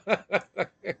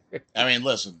 I mean,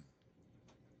 listen.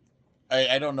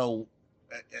 I don't know.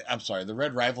 I'm sorry. The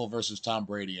Red Rifle versus Tom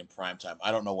Brady in primetime.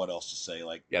 I don't know what else to say.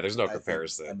 Like, Yeah, there's no I think-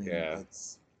 comparison. I mean, yeah,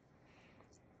 it's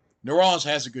New Orleans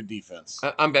has a good defense.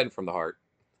 I'm betting from the heart.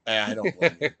 I don't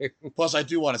blame you. Plus, I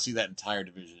do want to see that entire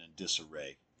division in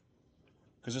disarray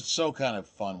because it's so kind of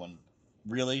fun when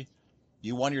really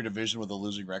you won your division with a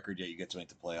losing record, yet you get to make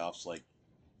the playoffs. Like,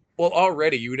 Well,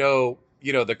 already you know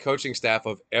the coaching staff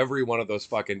of every one of those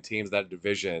fucking teams, that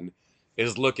division,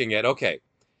 is looking at, okay,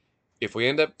 if we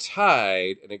end up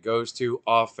tied and it goes to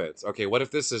offense, okay, what if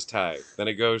this is tied? Then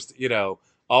it goes to,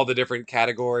 all the different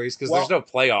categories because there's no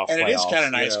playoffs. and it is kind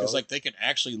of playoffs, nice because like they can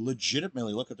actually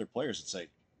legitimately look at their players and say,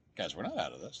 "Guys, we're not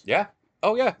out of this." Yeah.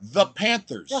 Oh yeah. The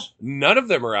Panthers, Yeah. None of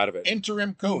them are out of it.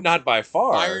 interim coach, Not by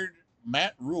far. fired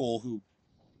Matt Rule, who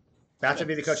About to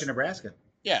be the coach of Nebraska.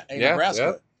 Yeah, Yeah, Nebraska.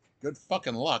 yeah. Good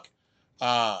fucking luck.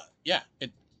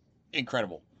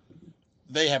 Incredible.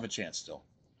 They have a chance still.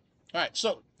 All right,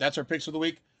 so that's our picks for the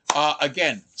week.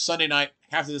 Again, Sunday night,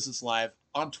 Half the Distance Live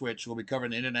on Twitch. We'll be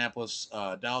covering the Indianapolis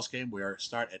Dallas game. We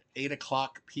start at 8:00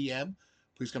 p.m.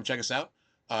 Please come check us out.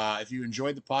 If you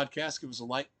enjoyed the podcast, give us a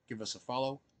like, give us a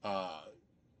follow,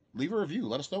 leave a review.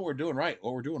 Let us know what we're doing right,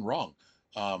 what we're doing wrong.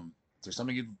 If there's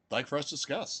something you'd like for us to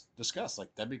discuss,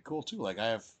 like that'd be cool too. Like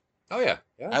I Oh yeah.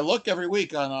 Yeah. look every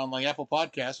week on like Apple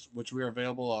Podcasts, which we are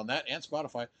available on that and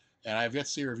Spotify, and I've yet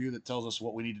to see a review that tells us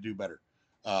what we need to do better.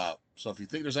 So if you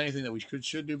think there's anything that we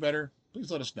should do better,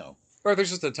 please let us know. Or if there's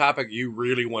just a topic you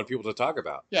really want people to talk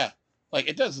about. Yeah, like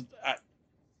it doesn't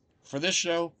for this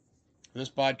show, for this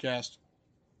podcast.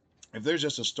 If there's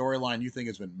just a storyline you think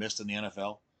has been missed in the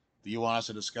NFL that you want us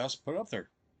to discuss, put it up there.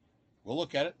 We'll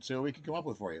look at it and see what we can come up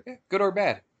with for you. Yeah, good or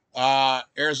bad.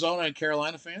 Arizona and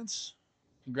Carolina fans,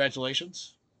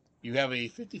 congratulations. You have a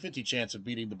 50-50 chance of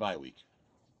beating the bye week.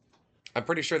 I'm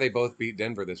pretty sure they both beat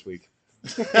Denver this week.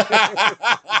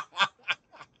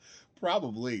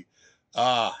 Probably.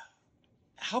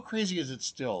 How crazy is it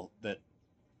still that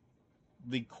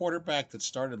the quarterback that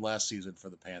started last season for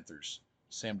the Panthers,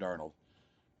 Sam Darnold,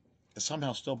 is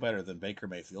somehow still better than Baker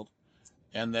Mayfield,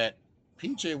 and that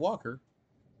PJ Walker,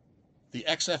 the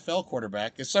XFL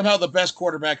quarterback, is somehow the best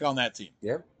quarterback on that team?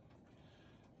 Yep.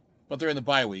 But they're in the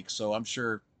bye week, so I'm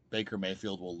sure Baker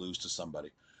Mayfield will lose to somebody.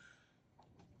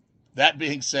 That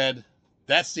being said,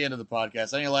 that's the end of the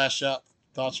podcast. Any last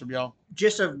thoughts from y'all?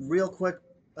 Just a real quick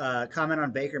comment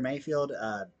on Baker Mayfield.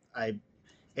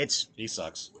 He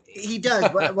sucks. He does,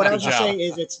 but what I was Good gonna job.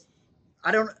 say is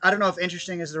I don't know if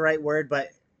interesting is the right word,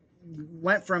 but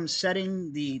went from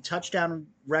setting the touchdown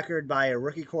record by a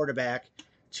rookie quarterback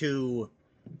to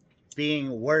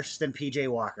being worse than PJ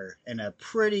Walker in a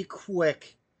pretty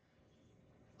quick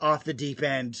off the deep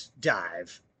end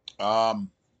dive.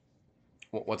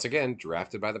 Once again,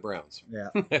 drafted by the Browns. Yeah.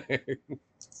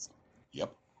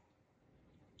 Yep.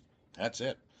 That's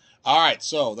it. All right,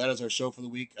 so that is our show for the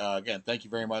week. Again, thank you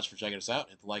very much for checking us out.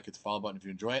 Hit the like, hit the follow button if you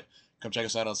enjoy it. Come check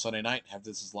us out on Sunday night. Have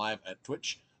This Is Live at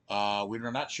Twitch.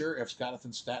 We're not sure if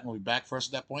Jonathan Staten will be back for us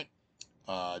at that point.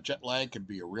 Jet lag can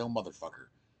be a real motherfucker.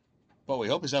 But we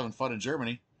hope he's having fun in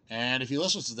Germany. And if he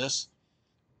listens to this,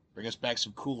 bring us back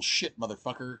some cool shit,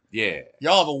 motherfucker. Yeah.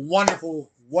 Y'all have a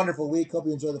wonderful, wonderful week. Hope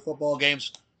you enjoy the football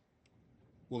games.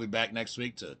 We'll be back next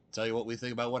week to tell you what we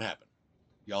think about what happened.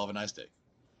 Y'all have a nice day.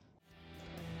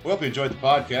 We hope you enjoyed the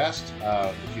podcast.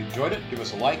 If you enjoyed it, give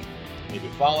us a like, maybe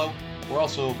a follow. We're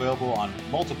also available on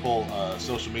multiple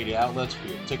social media outlets.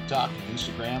 We have TikTok,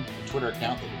 Instagram, a Twitter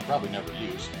account that we probably never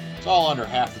use. It's all under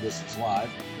Half of This Is Live.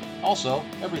 Also,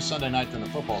 every Sunday night during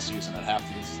the football season at Half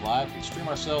of This Is Live, we stream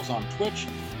ourselves on Twitch,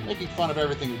 making fun of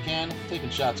everything we can, taking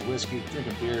shots of whiskey,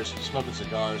 drinking beers, smoking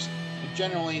cigars, and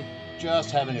generally just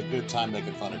having a good time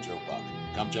making fun of Joe Buck.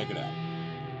 Come check it out.